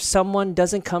say, if someone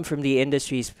doesn't come from the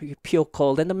industry, it's pure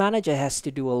cold, then the manager has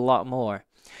to do a lot more.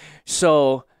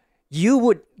 So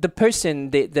the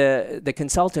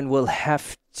consultant will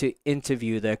have to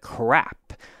interview the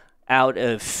crap out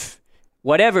of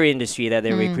whatever industry that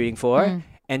they're recruiting for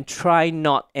and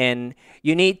and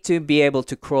you need to be able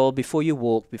to crawl before you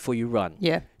walk, before you run.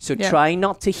 Yeah. So try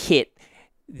not to hit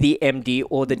the MD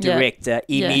or the director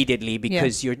immediately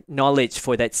because your knowledge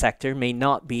for that sector may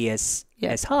not be as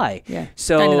high. Yeah.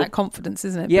 So gaining that confidence,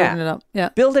 isn't it? Yeah. Building it up. Yeah.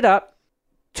 Build it up.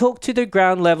 Talk to the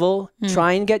ground level.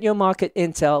 Try and get your market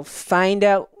intel. Find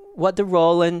out what the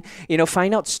role and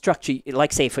find out structure.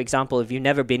 Like, say, for example, if you've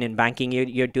never been in banking,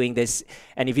 you're doing this,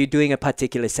 and if you're doing a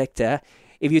particular sector,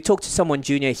 if you talk to someone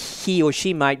junior, he or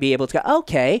she might be able to go,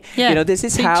 okay, this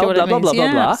is how blah blah blah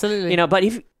blah blah. Absolutely. But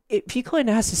if you go and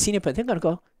ask the senior person, they're going to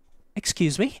go,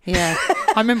 excuse me? Yeah.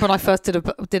 I remember when I first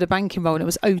did a banking role and it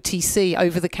was OTC,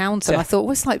 over the counter. And I thought,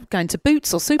 well, it's like going to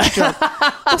Boots or Superdrug.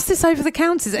 What's this over the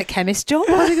counter? Is it a chemist job?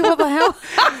 What the hell?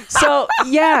 So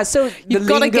you've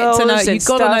got to get to know. You've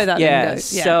got to know that lingo. Yeah.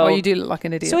 So, or you do look like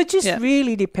an idiot. So it just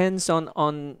really depends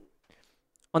on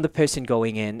the person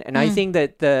going in. And I think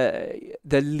that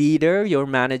the leader, your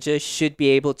manager, should be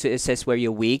able to assess where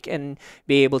you're weak and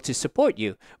be able to support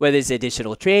you, whether it's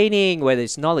additional training, whether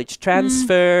it's knowledge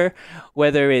transfer,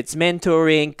 whether it's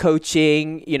mentoring,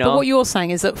 coaching, But what you're saying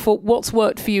is that for what's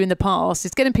worked for you in the past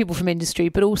is getting people from industry,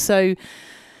 but also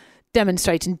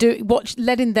demonstrating,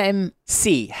 letting them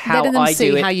see how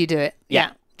you do it.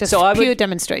 Yeah. Just pure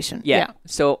demonstration. Yeah.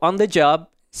 So on the job,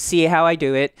 see how I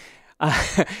do it.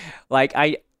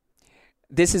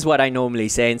 This is what I normally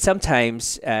say, and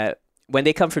sometimes when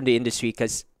they come from the industry,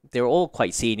 because they're all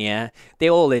quite senior, they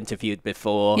all interviewed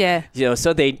before,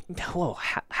 so they,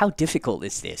 how difficult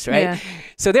is this, right? Yeah.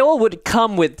 So they all would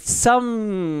come with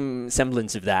some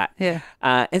semblance of that,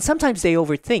 and sometimes they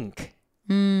overthink,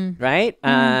 right?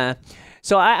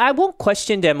 So I won't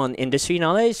question them on industry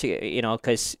knowledge,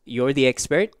 because you're the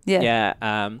expert,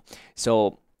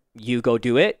 so you go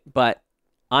do it, but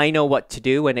I know what to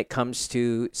do when it comes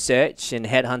to search and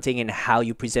headhunting and how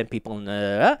you present people.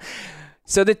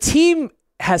 So the team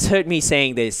has heard me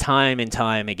saying this time and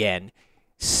time again.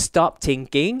 Stop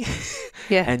thinking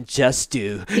and just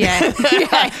do. Yeah.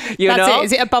 That's it.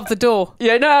 Is it above the door?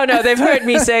 Yeah, no. They've heard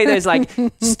me say this,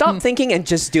 stop thinking and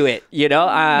just do it.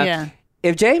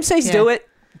 If James says do it,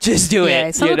 just do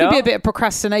it. So there could be a bit of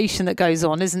procrastination that goes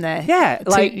on, isn't there?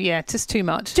 Yeah. Just too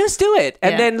much. Just do it.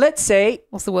 And then let's say...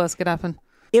 What's the worst could happen?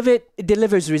 If it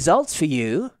delivers results for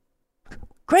you,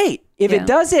 great. If it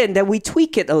doesn't, then we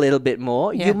tweak it a little bit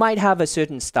more. You might have a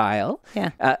certain style,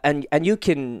 and you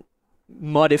can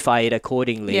modify it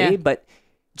accordingly, but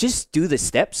just do the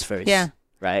steps first. Yeah.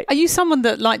 Right. Are you someone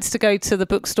that likes to go to the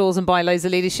bookstores and buy loads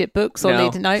of leadership books or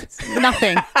notes?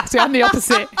 Nothing. See, I'm the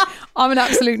opposite. I'm an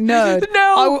absolute nerd.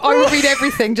 No. I will read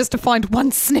everything just to find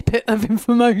one snippet of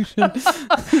information.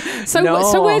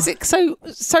 So where's it? So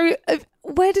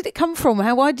where did it come from?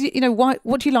 What do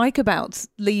you like about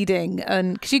leading?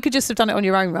 And because you could just have done it on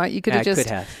your own, right? You could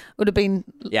have would have been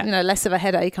less of a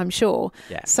headache, I'm sure.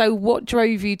 Yeah. So what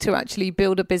drove you to actually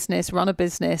build a business, run a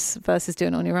business versus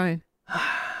doing it on your own?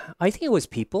 I think it was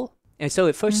people. And so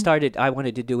it first started, I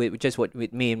wanted to do it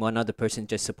with me and one other person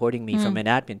just supporting me from an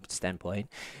admin standpoint.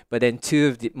 But then two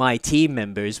of my team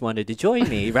members wanted to join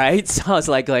me, right? So I was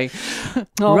like going, right.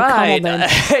 Come on, then.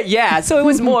 Yeah, so it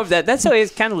was more of that. That's how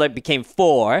it kind of became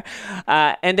four.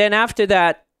 And then after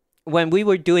that, when we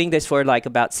were doing this for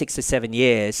about 6 or 7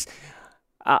 years,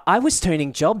 I was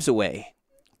turning jobs away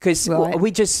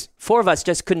because four of us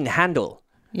just couldn't handle.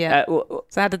 Yeah. So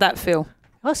how did that feel?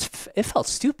 It felt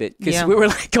stupid because we were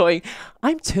going,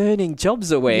 I'm turning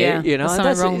jobs away,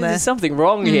 there's something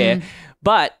wrong here.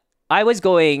 But I was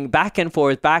going back and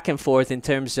forth in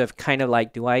terms of kind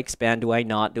of do I expand, do I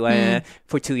not,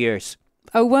 for 2 years.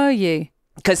 Oh, were you?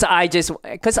 Because I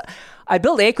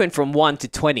built Aequant from 1 to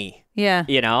 20. Yeah.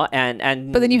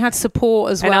 And but then you had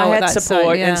support as well. And I had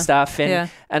support and stuff.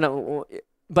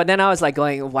 But then I was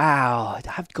going, wow, I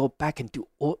have to go back and do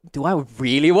I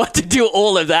really want to do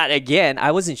all of that again?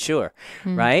 I wasn't sure,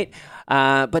 right?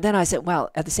 But then I said,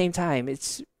 well, at the same time,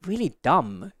 it's really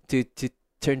dumb to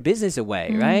turn business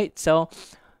away, right? So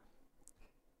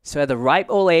at the ripe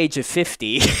old age of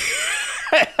 50,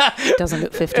 doesn't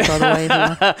look 50 by the way.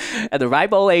 At the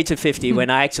ripe old age of 50, when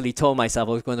I actually told myself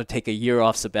I was going to take a year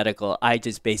off sabbatical, I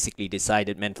just basically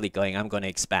decided mentally going, I'm going to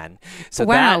expand. So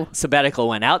that sabbatical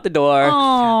went out the door.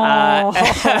 I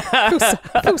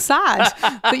feel sad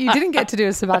that you didn't get to do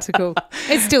a sabbatical.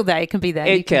 It's still there. It can be there.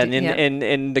 It can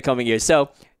in the coming years. So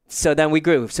then we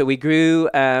grew. So we grew.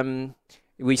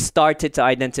 We started to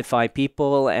identify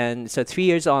people. And so 3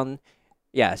 years on,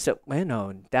 so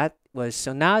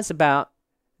now it's about,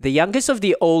 the youngest of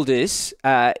the oldest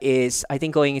is, I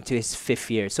think, going into his 5th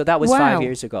year. So that was 5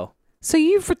 years ago. So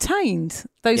you've retained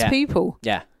those people?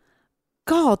 Yeah.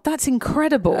 God, that's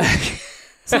incredible.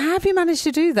 So how have you managed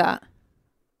to do that?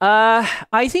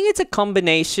 I think it's a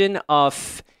combination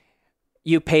of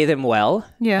you pay them well.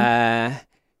 Yeah.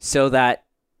 So that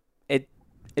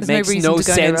it makes no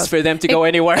sense for them to go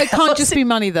anywhere else. It can't just be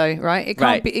money, though, right? It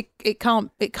can't be. It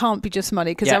can't be just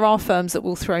money, because there are firms that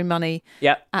will throw money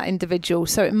at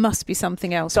individuals. So it must be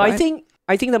something else. So right?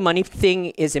 I think the money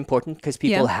thing is important because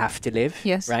people have to live.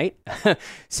 Yes. Right.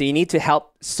 So you need to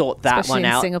help sort that Especially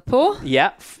one out. in Singapore.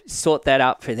 Yeah. Sort that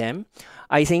out for them.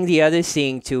 I think the other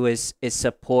thing too is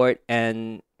support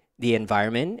and the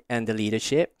environment and the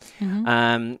leadership.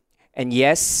 And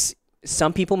yes,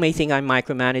 some people may think I'm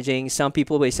micromanaging. Some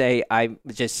people may say I'm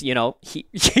just, he's all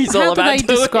about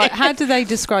doing it. How do they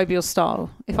describe your style?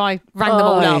 If I rang them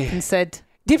all up and said...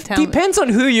 Depends on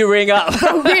who you ring up.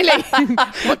 Oh, really?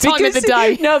 What time of the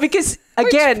day? No, because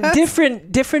again,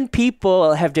 different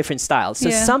people have different styles.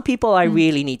 So some people I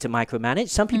really need to micromanage.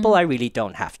 Some people I really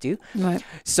don't have to. Right.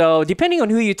 So depending on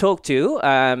who you talk to,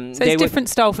 so it's different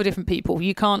style for different people.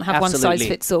 You can't have one size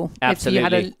fits all. Absolutely.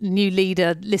 If you had a new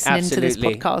leader listening to this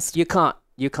podcast, you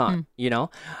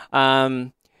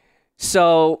can't.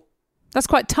 So. That's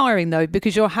quite tiring, though,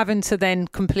 because you're having to then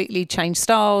completely change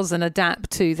styles and adapt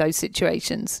to those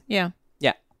situations. Yeah.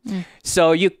 Yeah.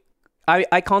 So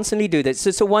I constantly do this.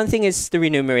 So one thing is the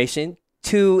remuneration.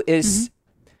 2 is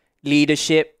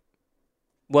leadership,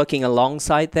 working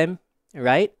alongside them,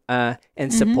 right?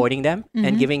 And supporting them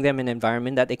and giving them an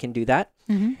environment that they can do that.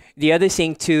 The other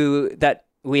thing, too, that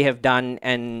we have done,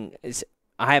 and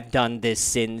I have done this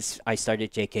since I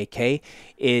started JKK,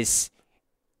 is...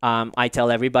 I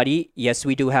tell everybody, yes,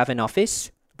 we do have an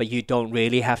office, but you don't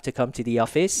really have to come to the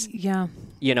office. Yeah.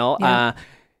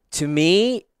 To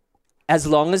me, as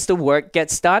long as the work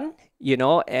gets done,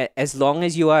 as long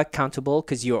as you are accountable,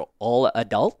 because you're all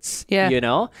adults, Yeah.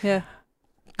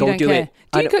 Go do it.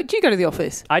 Do you go to the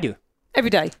office? I do.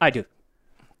 Every day? I do.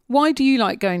 Why do you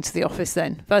like going to the office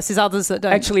then versus others that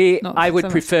don't? Actually, I would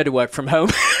prefer to work from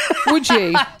home. Would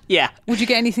you? Yeah. Would you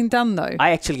get anything done, though? I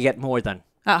actually get more done.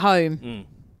 At home?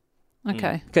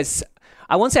 Okay. Because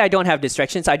I won't say I don't have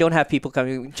distractions. I don't have people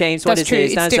coming, James, what is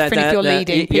this? It's different if you're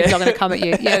leading. People are going to come at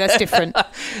you. Yeah, that's different. But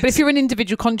if you're an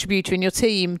individual contributor in your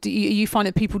team, you find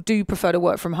that people do prefer to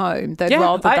work from home?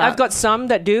 I've got some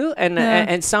that do,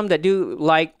 and some that do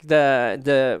like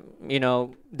the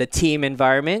team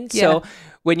environment. Yeah. So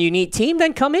when you need team,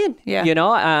 then come in.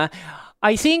 Yeah.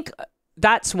 I think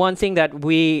that's one thing that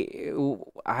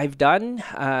I've done.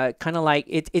 Kind of like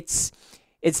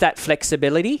it's that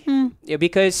flexibility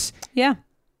because if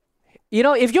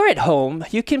you're at home,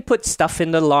 you can put stuff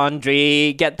in the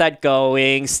laundry, get that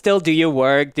going, still do your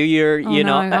work, I'd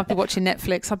be watching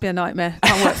Netflix. I'd be a nightmare.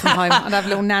 Can't work from home. I'd have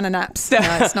little nana naps. No,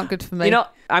 it's not good for me.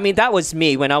 That was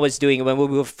me when we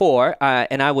were 4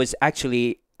 and I was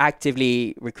actually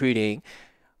actively recruiting.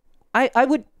 I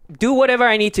would do whatever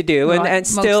I need to do and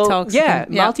still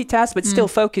multitask, but still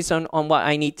focus on what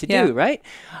I need to do, right?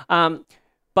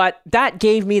 But that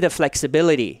gave me the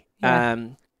flexibility. Yeah.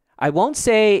 I won't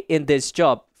say in this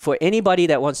job, for anybody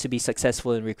that wants to be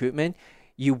successful in recruitment,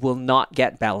 you will not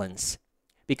get balance.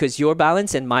 Because your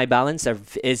balance and my balance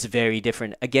is very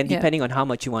different. Again, depending on how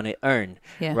much you want to earn,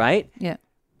 right? Yeah.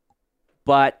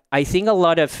 But I think a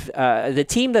lot of the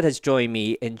team that has joined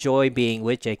me enjoy being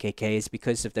with JKK is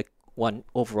because of the one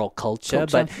overall culture.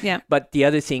 But the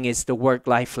other thing is the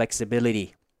work-life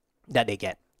flexibility that they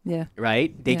get. Yeah.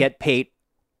 Right? They get paid.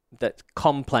 The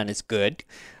comp plan is good.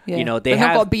 Yeah. They've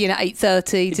not got to be in at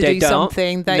 8:30 to do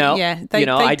something.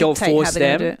 I don't force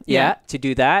them to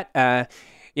do that.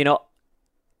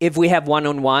 If we have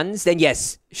one-on-ones, then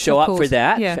yes, show up for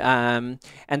that. Yeah.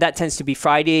 And that tends to be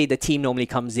Friday. The team normally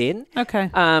comes in. Okay.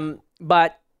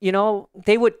 But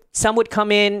some would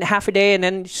come in half a day and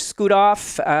then scoot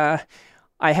off. I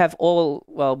have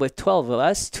with 12 of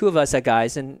us, 2 of us are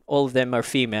guys and all of them are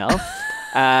female.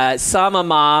 Some are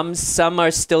moms, some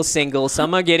are still single,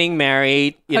 some are getting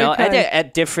married,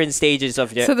 at different stages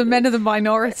of their... So the men are the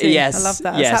minority. Yes. I love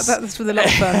that. Yes. That's with a lot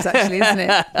of firms, actually, isn't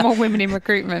it? More women in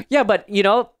recruitment. Yeah, but,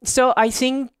 so I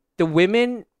think the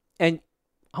women, and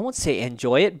I won't say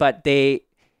enjoy it, but they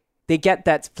get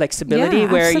that flexibility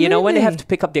where, absolutely. when they have to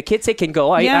pick up their kids, they can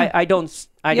go. I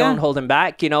don't hold them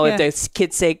back. If the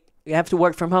kids say you have to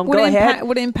work from home, go ahead.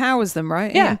 It empowers them,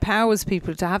 right? Yeah. It empowers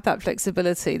people to have that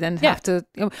flexibility. Then have to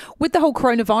with the whole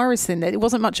coronavirus thing. It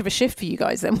wasn't much of a shift for you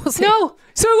guys then, was it? No.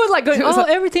 So it was like going,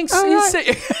 everything's... Right.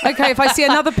 Okay, if I see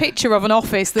another picture of an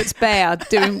office that's bare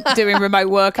doing remote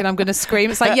work and I'm going to scream,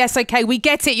 it's like, yes, okay, we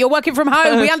get it. You're working from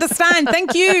home. We understand.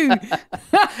 Thank you.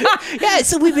 Yeah,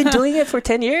 so we've been doing it for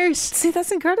 10 years. See,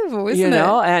 that's incredible, isn't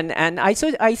it? And I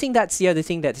think that's the other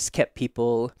thing that has kept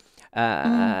people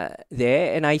there.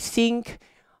 And I think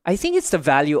it's the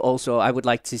value also I would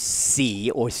like to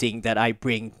see or think that I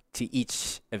bring to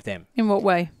each of them. In what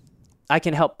way? I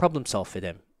can help problem solve for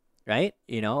them, right?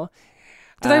 Do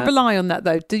they rely on that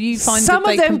though? Do you find some that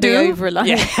they of them can be over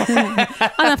reliant?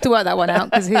 Yeah. I'll have to work that one out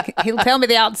because he'll tell me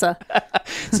the answer.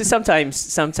 So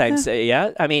sometimes,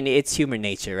 yeah. I mean, it's human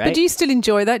nature, right? But do you still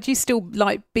enjoy that? Do you still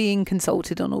like being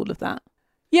consulted on all of that?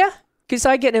 Yeah, because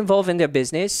I get involved in their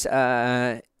business.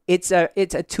 It's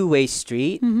a two-way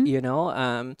street,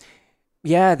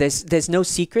 there's no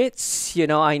secrets.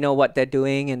 I know what they're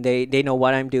doing and they know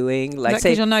what I'm doing. Like, is that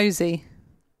because you're nosy?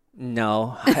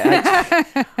 No. So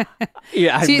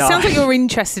it sounds like you're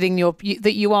interested in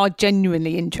that you are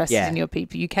genuinely interested in your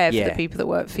people. You care for the people that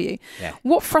work for you. Yeah.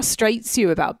 What frustrates you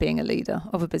about being a leader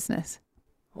of a business?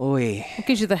 What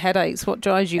gives you the headaches? What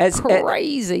drives you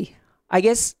crazy? I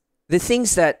guess the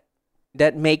things that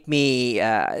make me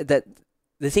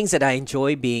the things that I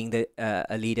enjoy being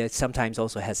a leader sometimes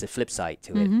also has a flip side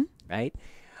to it, right?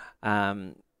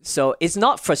 So it's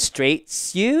not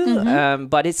frustrates you,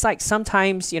 but it's like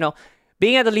sometimes,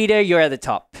 being at the leader, you're at the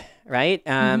top, right?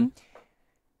 And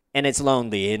it's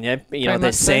lonely, and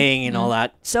they're saying and all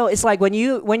that. So it's like when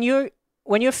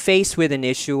you're faced with an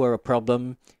issue or a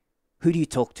problem, who do you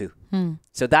talk to?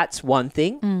 So that's one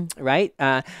thing, right?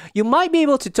 You might be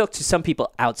able to talk to some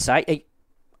people outside.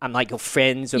 I'm like your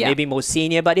friends or maybe more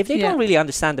senior, but if they don't really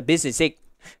understand the business, they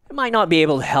might not be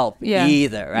able to help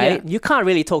either, right? You can't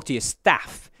really talk to your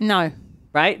staff. No.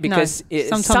 Right? Because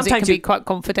sometimes it can be quite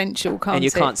confidential, can't it? And you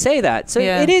can't say that. So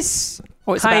it is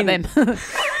or it's about them.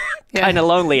 kind of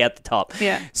lonely at the top.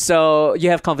 Yeah. So you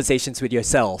have conversations with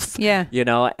yourself. Yeah.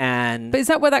 And... But is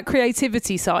that where that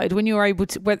creativity side, when you're able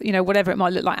to, whatever it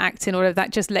might look like, acting or whatever,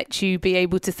 that just lets you be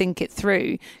able to think it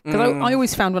through? Because I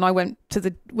always found when I went to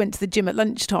the gym at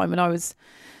lunchtime and I was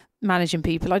managing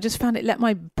people, I just found it let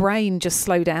my brain just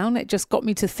slow down. It just got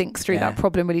me to think through that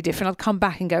problem really different. I'd come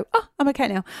back and go, I'm okay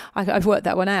now. I've worked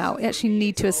that one out. You actually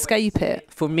need to escape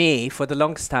it. For me, for the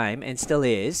longest time, and still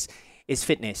is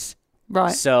fitness.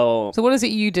 Right. So what is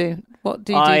it you do? What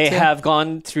do you do? I have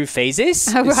gone through phases.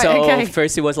 Oh, right, so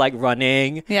first it was like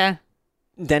running. Yeah.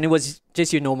 Then it was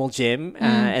just your normal gym.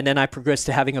 And then I progressed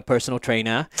to having a personal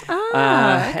trainer. Okay.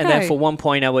 And then for one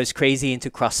point I was crazy into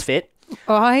CrossFit.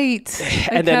 Right.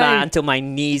 And then until my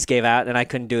knees gave out and I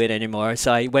couldn't do it anymore.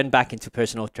 So I went back into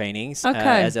personal trainings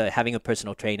as having a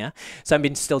personal trainer. So I've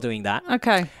been still doing that.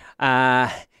 Okay.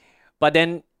 But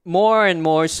then more and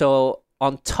more so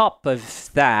on top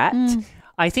of that,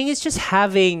 I think it's just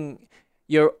having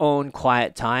your own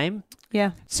quiet time.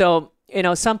 Yeah. So,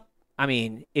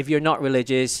 if you're not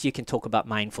religious, you can talk about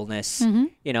mindfulness,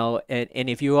 and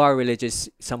if you are religious,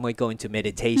 some way go into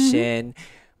meditation.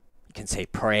 You can say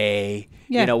pray,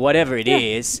 whatever it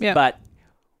is. Yeah. But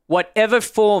whatever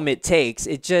form it takes,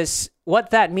 what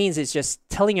that means is just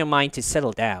telling your mind to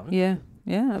settle down. Yeah.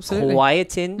 Yeah, absolutely.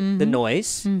 Quieten the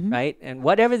noise, right? And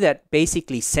whatever that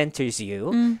basically centers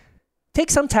you, take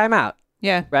some time out.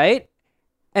 Yeah. Right?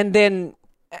 And then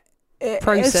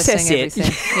processing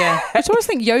everything. Yeah. Which I always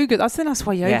think yoga, I think that's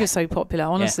why yoga Yeah. is so popular,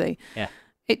 honestly. Yeah.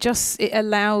 It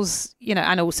allows,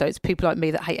 and also it's people like me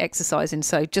that hate exercising.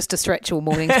 So just to stretch all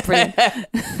morning is brilliant.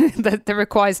 that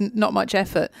requires not much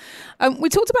effort. We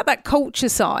talked about that culture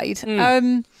side.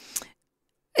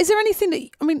 Is there anything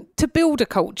to build a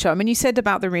culture? You said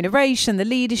about the remuneration, the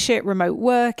leadership, remote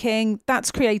working, that's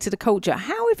created a culture.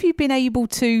 How have you been able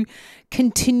to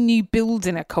continue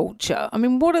building a culture?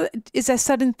 Is there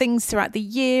certain things throughout the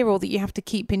year or that you have to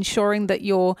keep ensuring that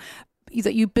you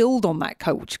build on that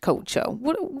culture?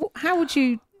 How would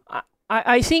you?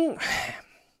 I think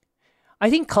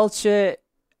culture.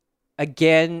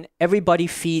 Again, everybody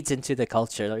feeds into the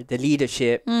culture. The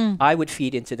leadership, I would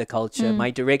feed into the culture. My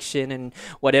direction and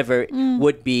whatever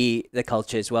would be the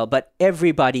culture as well. But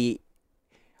everybody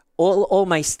all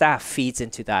my staff feeds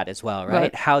into that as well,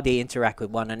 right? How they interact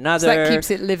with one another. So that keeps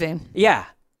it living. Yeah,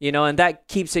 and that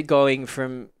keeps it going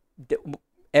from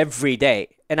every day.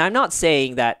 And I'm not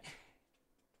saying that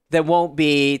there won't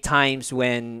be times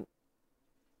when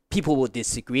people will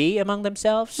disagree among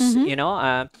themselves. It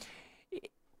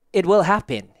will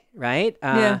happen, right?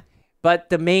 But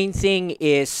the main thing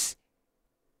is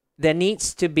there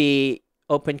needs to be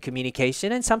open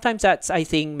communication, and sometimes that's, I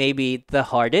think, maybe the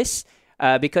hardest.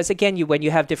 Because again, when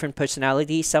you have different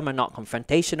personalities, some are not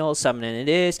confrontational, some it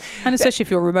is. And especially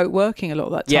if you're remote working a lot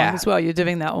of that time as well, you're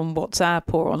doing that on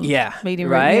WhatsApp or on meeting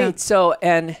room. Right?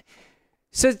 Yeah.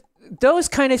 So those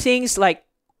kind of things, like,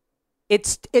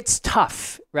 it's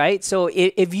tough, right? So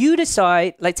if you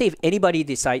decide, let's say if anybody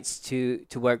decides to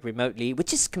work remotely,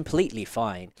 which is completely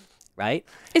fine, right?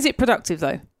 Is it productive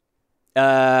though?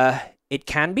 It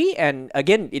can be, and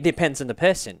again, it depends on the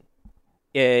person.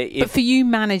 But for you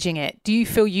managing it, do you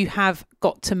feel you have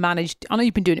got to manage? I know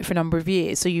you've been doing it for a number of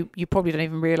years, so you probably don't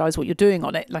even realise what you're doing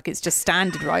on it. Like, it's just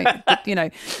standard, right?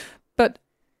 But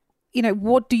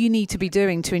what do you need to be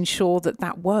doing to ensure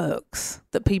that works?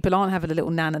 That people aren't having a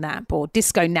little nana nap or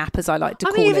disco nap, as I like to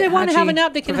call it. If they want to have a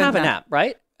nap, they can have a nap,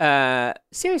 right?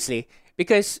 Seriously,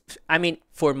 because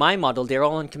for my model, they're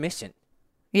all on commission.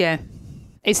 Yeah.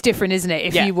 It's different, isn't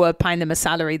it? If you were paying them a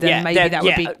salary, then maybe that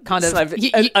would be kind of a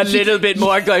little bit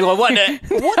more going, well, what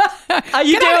are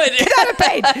you doing? Get out of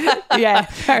bed. Yeah,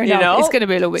 fair enough. It's going to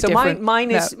be a little bit different.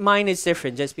 So mine is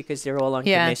different just because they're all on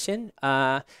commission.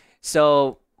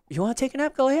 So you want to take a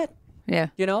nap? Go ahead. Yeah.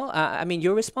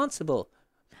 You're responsible.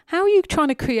 How are you trying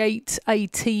to create a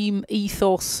team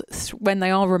ethos when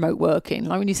they are remote working?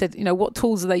 Like when you said, what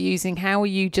tools are they using? How are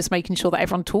you just making sure that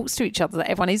everyone talks to each other, that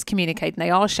everyone is communicating, they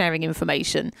are sharing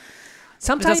information?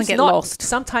 Sometimes it doesn't get lost.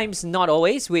 Sometimes not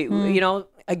always. We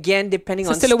again, depending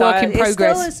on still style, a work in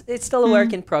progress. It's still a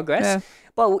work in progress. Yeah.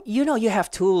 But you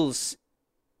have tools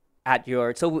at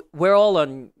so we're all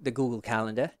on the Google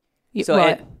Calendar.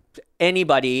 So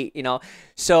anybody,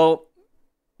 so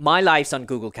my life's on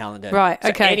Google Calendar. Right, so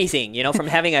okay. Anything, from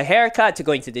having a haircut to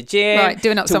going to the gym. Right,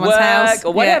 doing up to someone's work, house.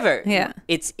 Or whatever. Yeah.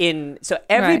 It's in, so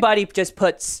everybody just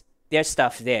puts their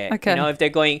stuff there.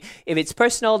 Okay. If it's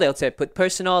personal, they'll say put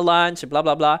personal lunch, blah,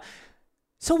 blah, blah.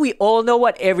 So we all know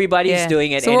what everybody's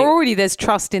doing at So already there's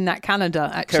trust in that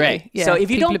calendar, actually. Correct. Yeah, so if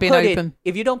you don't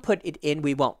put it in,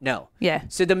 we won't know. Yeah.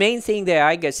 So the main thing there,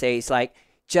 I guess, is like,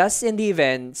 just in the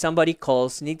event somebody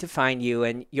calls, need to find you,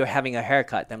 and you're having a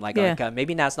haircut, I'm like, okay,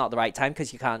 maybe now's not the right time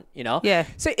because you can't, Yeah.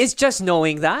 So it's just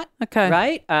knowing that,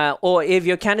 right? Or if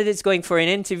your candidate's going for an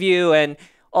interview and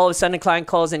all of a sudden a client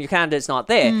calls and your candidate's not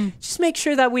there, just make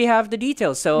sure that we have the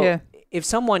details. So if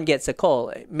someone gets a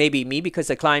call, maybe me, because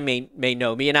the client may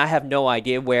know me and I have no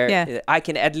idea where, I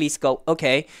can at least go,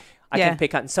 okay, I can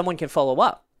pick up and someone can follow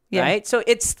up, right? So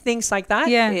it's things like that.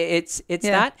 Yeah. It's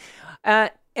that.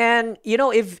 And,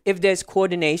 if there's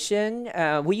coordination,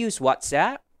 we use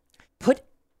WhatsApp. Put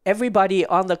everybody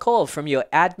on the call, from your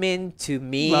admin to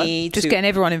me. Right. Just getting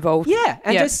everyone involved. Yeah.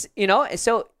 And just,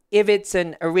 so if it's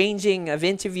an arranging of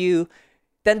interview,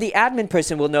 then the admin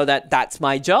person will know that that's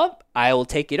my job. I will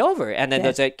take it over. And then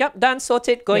they'll say, yep, done,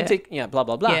 sorted, going to, blah,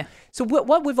 blah, blah. Yeah. So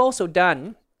what we've also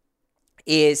done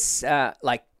is,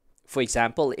 like, for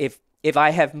example, if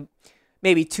I have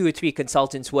maybe 2 or 3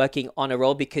 consultants working on a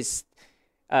role, because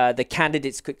the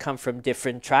candidates could come from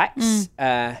different tracks,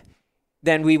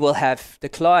 then we will have the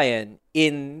client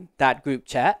in that group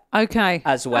chat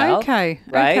as well. Okay.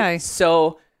 Right? Okay.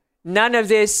 So none of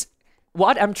this,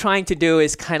 what I'm trying to do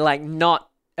is kind of like not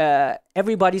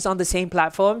everybody's on the same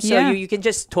platform. So you can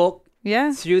just talk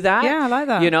through that. Yeah, I like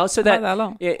that. So that, I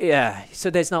like that a lot. Yeah. So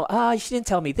there's no, she didn't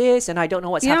tell me this and I don't know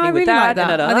what's happening I really with that. Like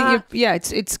that. I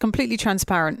think it's completely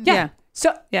transparent. Yeah.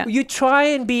 So you try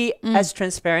and be as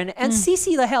transparent and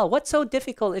CC the hell. What's so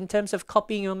difficult in terms of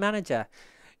copying your manager,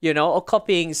 or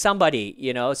copying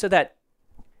somebody, so that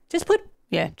just put.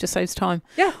 Yeah, just saves time.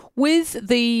 Yeah. With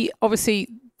obviously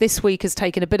this week has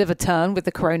taken a bit of a turn with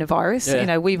the coronavirus.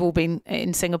 Yeah. We've all been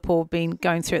in Singapore, been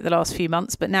going through it the last few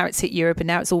months, but now it's hit Europe and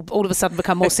now it's all of a sudden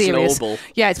become more serious. Global.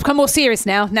 Yeah, it's become more serious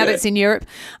now that it's in Europe.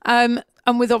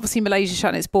 And with obviously Malaysia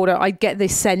shutting its border, I get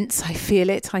this sense, I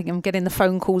feel it. I'm getting the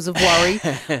phone calls of worry,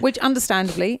 which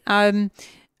understandably.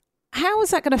 How is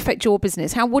that going to affect your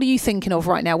business? What are you thinking of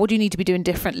right now? What do you need to be doing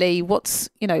differently?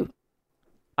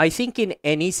 I think in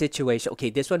any situation,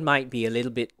 okay, this one might be a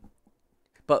little bit,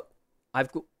 but I've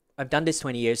done this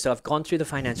 20 years, so I've gone through the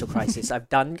financial crisis. I've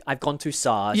gone through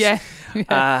SARS. Yeah.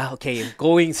 Okay,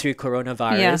 going through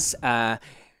coronavirus.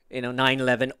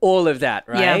 9/11, all of that,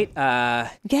 right?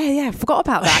 Yeah. Forgot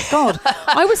about that. God,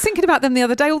 I was thinking about them the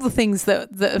other day. All the things that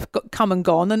have come and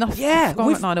gone, and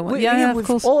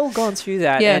we've all gone through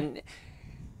that. Yeah.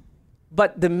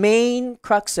 But the main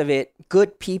crux of it,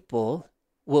 good people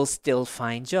will still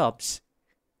find jobs.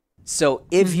 So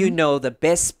if you know the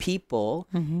best people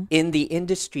in the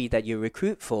industry that you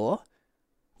recruit for,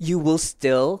 you will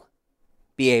still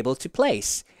be able to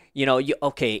place.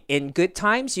 In good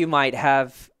times, you might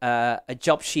have a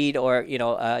job sheet or,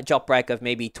 a job rec of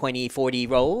maybe 20, 40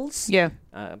 roles. Yeah.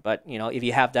 But, if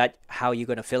you have that, how are you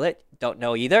going to fill it? Don't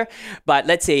know either. But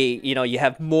let's say, you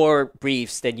have more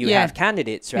briefs than you have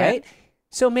candidates, right? Yeah.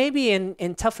 So maybe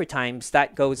in tougher times,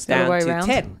 that goes down to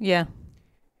 10. Yeah.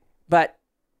 But,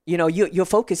 your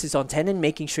focus is on 10 and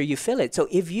making sure you fill it. So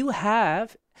if you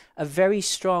have a very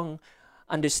strong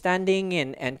understanding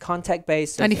and contact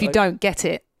base. And if you don't get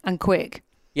it and quick.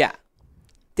 Yeah.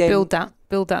 Then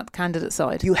build that candidate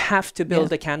side. You have to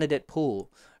build a candidate pool,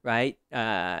 right?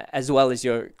 As well as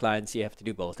your clients, you have to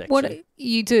do both, actually. What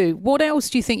you do. What else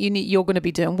do you think you're going to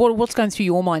be doing? What's going through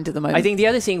your mind at the moment? I think the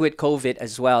other thing with COVID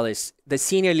as well is the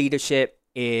senior leadership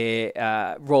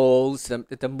roles,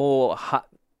 the more...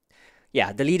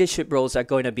 the leadership roles are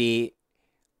going to be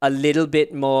a little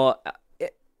bit more...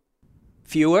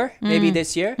 fewer maybe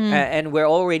this year, and we're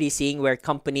already seeing where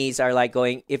companies are like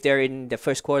going, if they're in the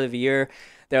first quarter of the year,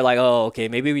 they're like, oh, okay,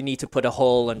 maybe we need to put a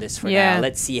hole on this for now.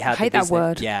 Let's see how that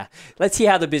word. Yeah, let's see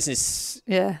how the business.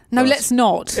 Yeah, no, let's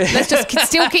not. Let's just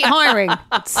still keep hiring. For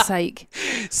God's sake.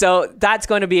 So that's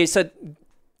going to be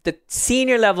the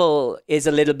senior level is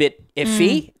a little bit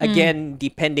iffy again,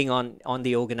 depending on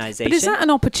the organization. But is that an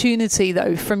opportunity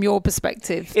though, from your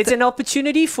perspective? It's an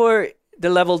opportunity for the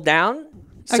level down.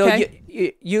 So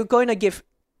you're going to give,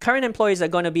 current employees are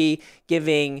going to be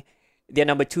giving their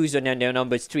number twos and their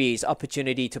number threes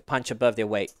opportunity to punch above their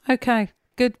weight. Okay,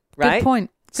 good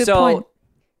point. Good so, point.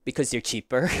 Because they're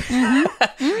cheaper, and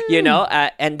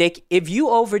if you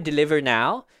over deliver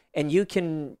now and you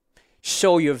can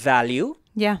show your value,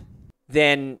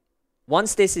 then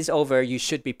once this is over, you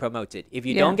should be promoted. If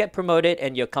you don't get promoted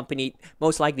and your company,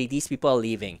 most likely these people are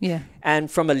leaving. Yeah.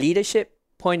 And from a leadership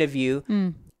point of view,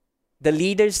 the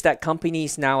leaders that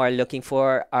companies now are looking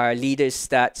for are leaders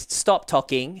that stop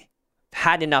talking,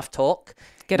 had enough talk,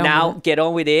 get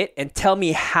on with it, and tell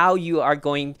me how you are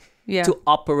going to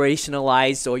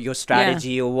operationalize or your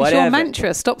strategy or whatever. It's your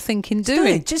mantra. Stop thinking, do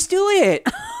it. Just do it.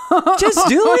 Just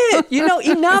do it.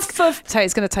 Enough of...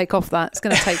 It's going to take off that. It's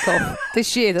going to take off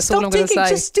this year. That's all I'm going to say.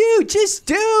 Just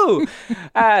do.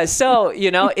 So,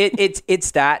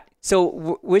 it's that.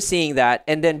 So we're seeing that.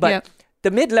 And then, but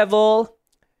the mid-level...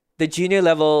 the junior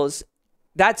levels,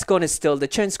 that's going to still, the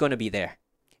churn's going to be there.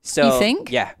 So, you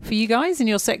think? Yeah. For you guys in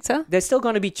your sector? There's still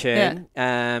going to be churn.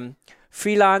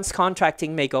 Freelance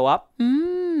contracting may go up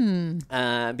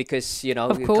because,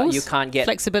 of course, you can't get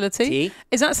flexibility.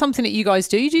 Is that something that you guys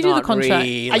do? Do you do the contract?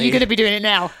 Really. Are you going to be doing it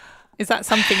now? Is that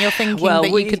something you're thinking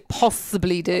that you could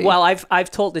possibly do? Well,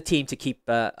 I've told the team to keep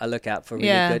a lookout for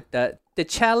really good. The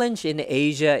challenge in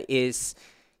Asia is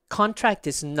contract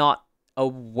is not a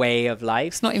way of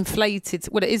life. It's not inflated.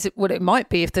 What it might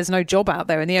be if there's no job out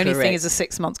there and the only thing is a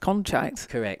 6-month contract.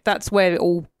 Correct. That's where it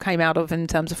all came out of in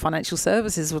terms of financial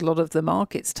services. A lot of the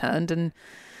markets turned, and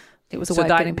it was a way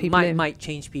of getting people in. Might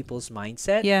change people's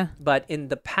mindset. Yeah. But in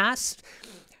the past,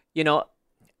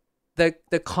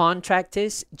 the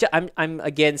contractors, I'm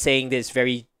again saying this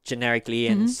very generically,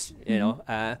 and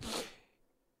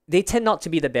they tend not to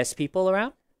be the best people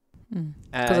around.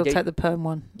 Because they'll take the perm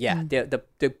one. Yeah,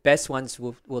 the best ones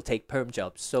will take perm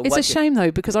jobs. So it's a shame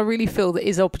though, because I really feel that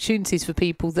is opportunities for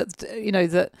people that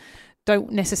that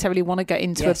don't necessarily want to get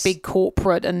into a big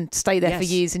corporate and stay there for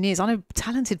years and years. I know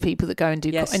talented people that go and do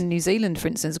in New Zealand, for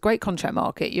instance, a great contract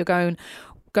market. You're going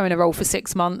a role for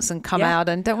 6 months and come out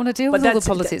and don't want to deal with all the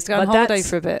politics. Go on holiday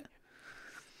for a bit.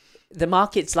 The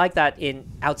market's like that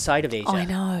outside of Asia. I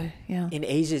know, yeah. In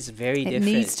Asia, it's very different. It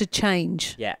needs to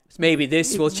change. Yeah, maybe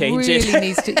this will change it. Really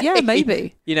needs to. Yeah,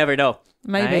 maybe. You never know.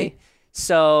 Maybe. Right?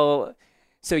 So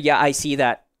yeah, I see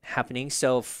that happening.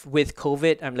 So with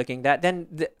COVID, I'm looking at that. Then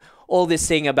all this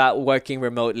thing about working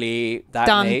remotely, that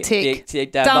done, tick.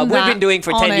 Done but we've been doing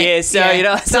for 10 years, so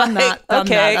done that.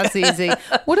 That's easy.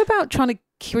 What about trying to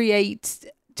create,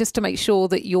 just to make sure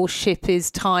that your ship is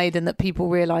tied and that people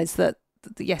realise that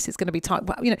yes, it's going to be tight,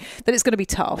 that it's going to be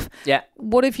tough. Yeah.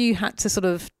 What have you had to sort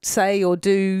of say or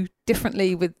do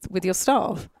differently with your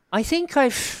staff? I think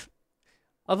I've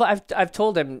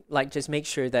told them, like, just make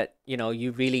sure that,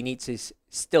 you really need to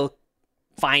still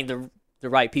find the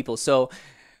right people. So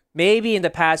maybe in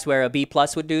the past where a B+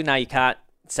 would do, now you can't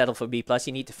settle for B plus.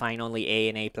 You need to find only A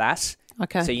and A plus.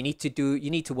 Okay. So you need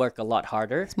to work a lot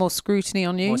harder. It's more scrutiny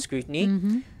on you. More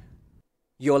scrutiny.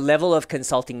 Your level of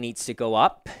consulting needs to go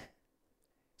up.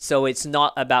 So it's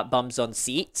not about bums on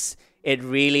seats. It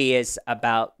really is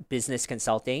about business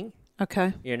consulting.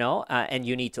 Okay. And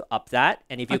you need to up that.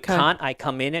 And if you can't, I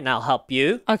come in and I'll help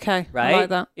you. Okay. Right? I like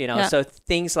that. So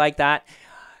things like that.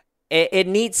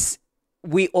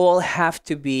 We all have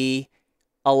to be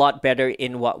a lot better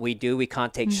in what we do. We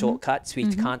can't take shortcuts.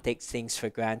 We can't take things for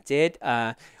granted.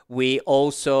 We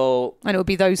also... And it'll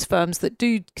be those firms that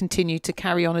do continue to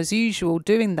carry on as usual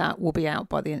doing that will be out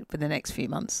for the next few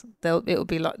months. It'll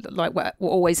be like what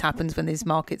always happens when these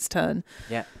markets turn.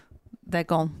 Yeah. They're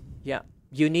gone. Yeah.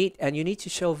 You need to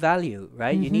show value,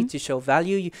 right? You need to show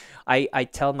value. I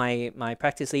tell my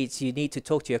practice leads, you need to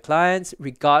talk to your clients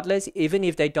regardless, even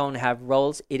if they don't have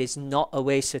roles. It is not a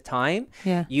waste of time.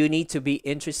 Yeah. You need to be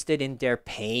interested in their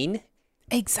pain.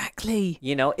 Exactly.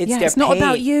 It's not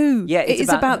about you. Yeah, it's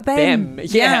about them.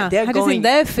 Yeah, how do you think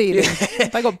they're feeling?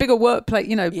 They got bigger workplace,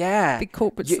 big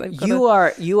corporates.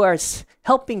 You are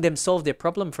helping them solve their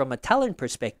problem from a talent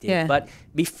perspective. Yeah. But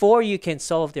before you can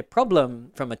solve their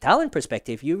problem from a talent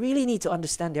perspective, you really need to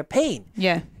understand their pain.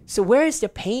 Yeah. So where is the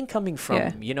pain coming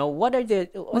from? Yeah. What are the...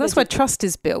 Well, that's where trust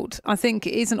is built. I think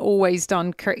it isn't always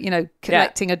done,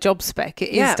 collecting a job spec. It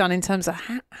is done in terms of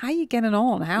how are you getting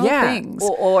on? How are things?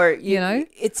 Or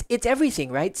it's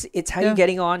everything, right? It's how you're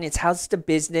getting on. It's how's the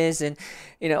business. And,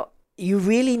 you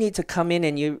really need to come in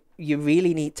and you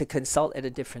really need to consult at a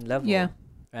different level. Yeah.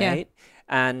 Right?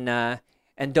 Yeah.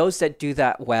 And those that do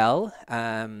that well...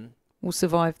 will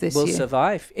survive this year. Will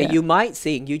survive. Yeah.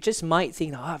 You just might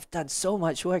think, I've done so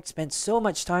much work, spent so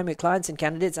much time with clients and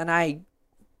candidates, and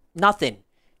nothing,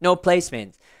 no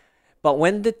placement. But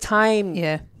when the time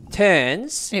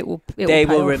turns, they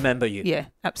will remember you. Yeah,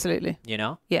 absolutely.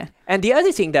 Yeah. And the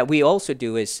other thing that we also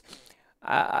do is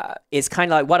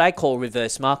kind of like what I call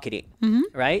reverse marketing,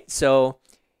 right? So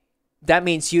that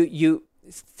means you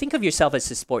think of yourself as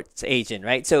a sports agent,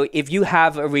 right? So if you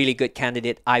have a really good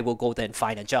candidate, I will go there and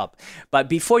find a job. But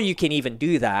before you can even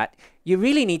do that, you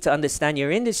really need to understand your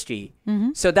industry.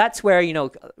 So that's where,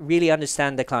 really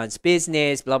understand the client's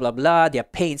business, blah, blah, blah, their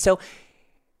pain. So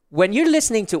when you're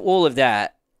listening to all of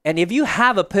that, and if you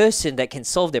have a person that can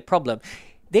solve their problem,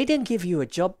 they didn't give you a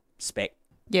job spec.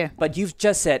 Yeah. But you've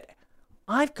just said,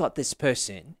 I've got this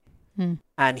person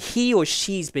and he or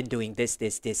she's been doing this,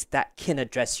 that can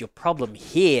address your problem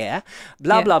here,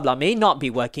 blah, blah, blah, may not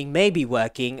be working, may be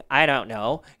working, I don't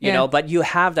know, but you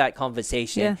have that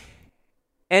conversation. Yeah.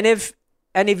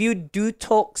 And if you do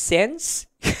talk sense,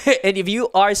 and if you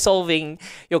are solving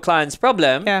your client's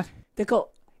problem, they go,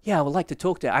 I would like to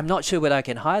talk to her. I'm not sure whether I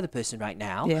can hire the person right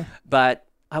now, but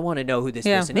I want to know who this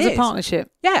person is. It's a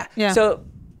partnership. Yeah. So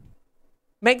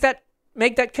make that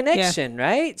connection,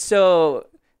 right? So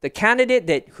the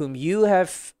candidate whom you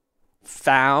have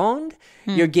found,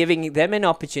 you're giving them an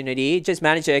opportunity. Just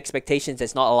manage your expectations.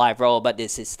 It's not a live role, but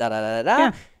this is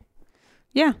da-da-da-da.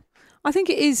 Yeah. I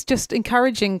think it is just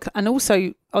encouraging, and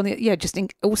also just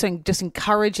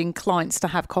encouraging clients to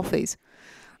have coffees.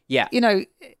 Yeah.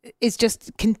 It's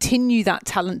just continue that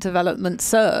talent development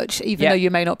search, even though you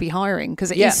may not be hiring,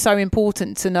 because it is so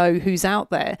important to know who's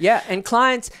out there. Yeah. And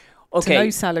clients... Okay, know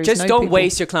salaries, just know don't people.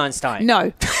 waste your client's time.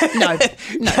 No.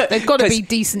 They've got to be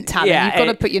decent talent. You've got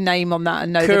to put your name on that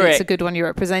and know that it's a good one you're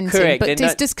representing. Correct.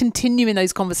 But just continuing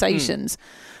those conversations,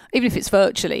 even if it's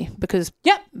virtually, because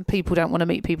people don't want to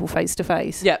meet people face to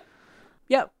face. Yeah.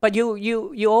 Yeah, but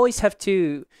you always have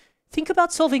to think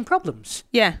about solving problems.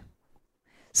 Yeah.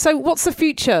 So what's the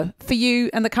future for you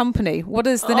and the company? What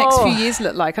does the next few years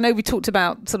look like? I know we talked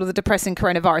about sort of the depressing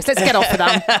coronavirus. Let's get off of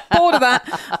that. I'm bored of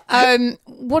that.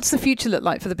 What's the future look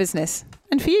like for the business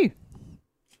and for you?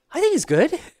 I think it's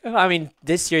good. I mean,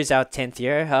 this year's our 10th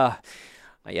year.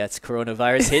 It's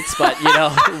coronavirus hits, but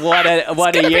what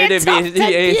a year to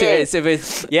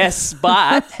be. Yes,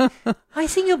 but I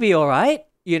think it'll be all right.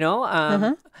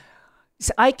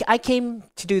 So I came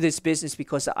to do this business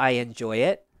because I enjoy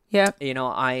it. Yeah.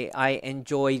 I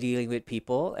enjoy dealing with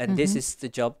people, and this is the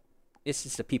job. This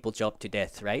is the people job to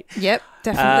death, right? Yep,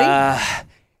 definitely.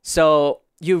 So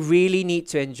you really need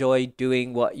to enjoy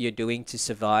doing what you're doing to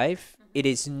survive. It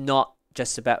is not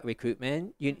just about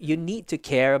recruitment. You need to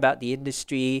care about the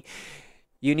industry.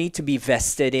 You need to be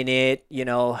vested in it.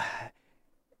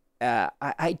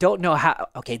 I don't know how.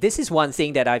 Okay, this is one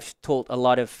thing that I've told a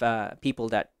lot of people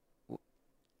that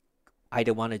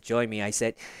either want to join me. I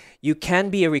said, you can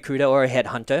be a recruiter or a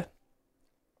headhunter,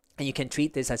 and you can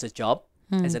treat this as a job,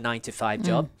 as a 9-to-5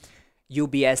 job. you'll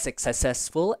be as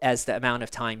successful as the amount of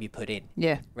time you put in.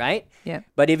 Yeah. Right? Yeah.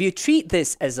 But if you treat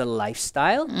this as a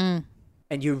lifestyle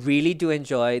and you really do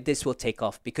enjoy, this will take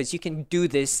off because you can do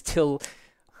this till,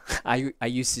 I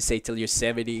used to say till you're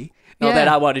 70. Not that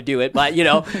I want to do it, but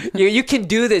you can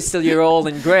do this till you're old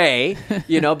and gray,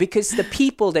 because the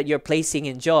people that you're placing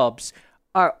in jobs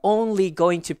are only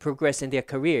going to progress in their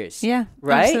careers. Yeah,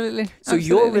 right? Absolutely. So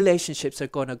your relationships are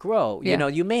going to grow. Yeah.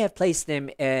 You may have placed them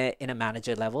in a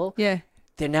manager level. Yeah.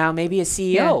 They're now maybe a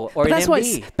CEO or an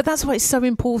MD. But that's why it's so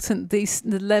important,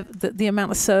 the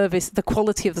amount of service, the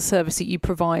quality of the service that you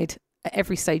provide at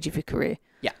every stage of your career.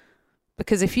 Yeah.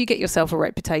 Because if you get yourself a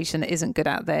reputation that isn't good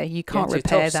out there, you can't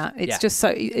repair that. It's just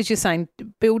so, as you're saying,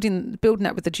 building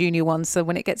that with the junior ones, so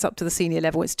when it gets up to the senior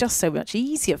level, it's just so much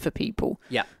easier for people.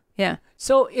 Yeah. Yeah.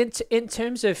 So in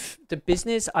terms of the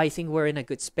business, I think we're in a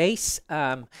good space.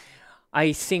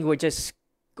 I think we're just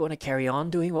going to carry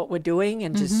on doing what we're doing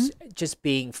and just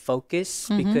being focused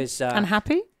because and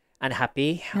happy.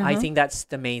 I think that's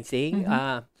the main thing.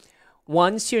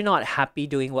 Once you're not happy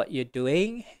doing what you're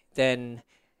doing, then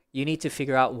you need to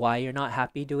figure out why you're not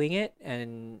happy doing it,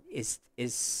 and is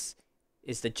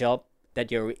the job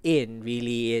that you're in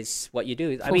really is what you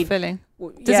do. Fulfilling.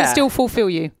 Does it still fulfill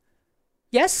you?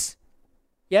 Yes.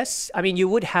 I mean, you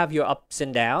would have your ups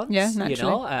and downs. Yeah,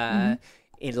 naturally.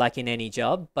 In any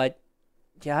job, but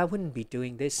I wouldn't be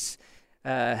doing this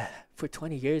for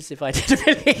 20 years if I didn't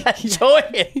really enjoy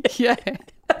it. Yeah.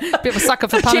 Bit of a sucker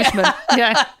for punishment.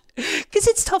 Yeah. Because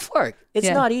it's tough work. It's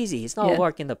not easy. It's not a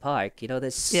walk in the park.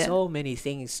 There's so many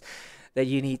things that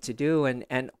you need to do,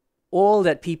 and all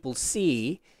that people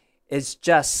see is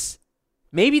just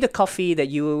maybe the coffee that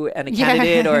you and a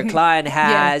candidate or a client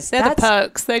has. They're the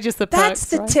perks. They're just the perks. That's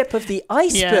the tip of the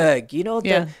iceberg.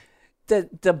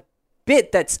 The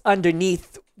bit that's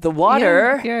underneath the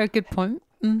water. Yeah, good point.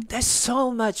 There's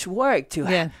so much work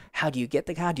to how do you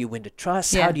win the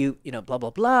trust? How do you, blah, blah,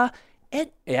 blah. And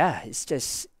it's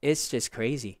just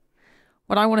crazy.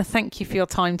 Well, I want to thank you for your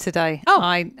time today. Oh,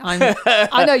 I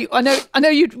know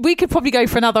you. We could probably go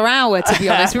for another hour. To be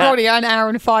honest, we're already an hour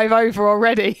and 5 over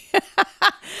already.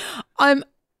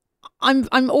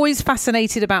 I'm always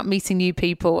fascinated about meeting new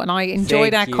people, and I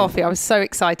enjoyed our coffee. I was so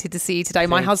excited to see you today.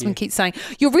 My husband keeps saying,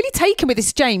 "You're really taken with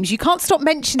this James. You can't stop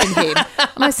mentioning him."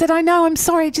 And I said, "I know. I'm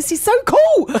sorry. He's so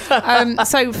cool."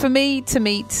 So for me to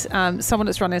meet someone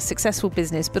that's run a successful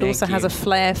business, but also has a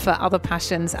flair for other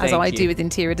passions, as I do with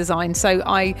interior design. So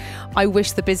I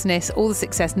wish the business all the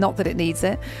success. Not that it needs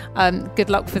it. Good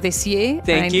luck for this year.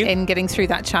 Thank you in getting through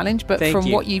that challenge. But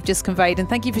from what you've just conveyed, and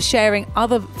thank you for sharing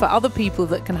for other people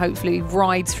that can hopefully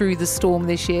ride through the storm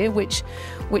this year, which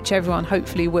everyone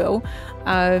hopefully will,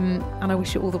 and I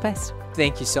wish you all the best.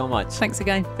 Thank you so much. Thanks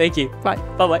again. Thank you. Bye.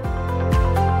 Bye.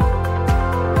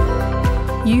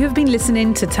 You have been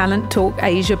listening to Talent Talk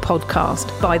Asia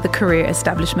podcast by The Career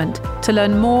Establishment. To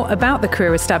learn more about The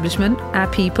Career Establishment, our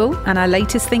people, and our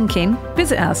latest thinking,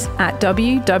 visit us at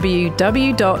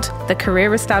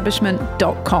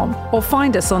www.thecareerestablishment.com or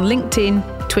find us on LinkedIn,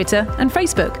 Twitter, and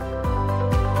Facebook.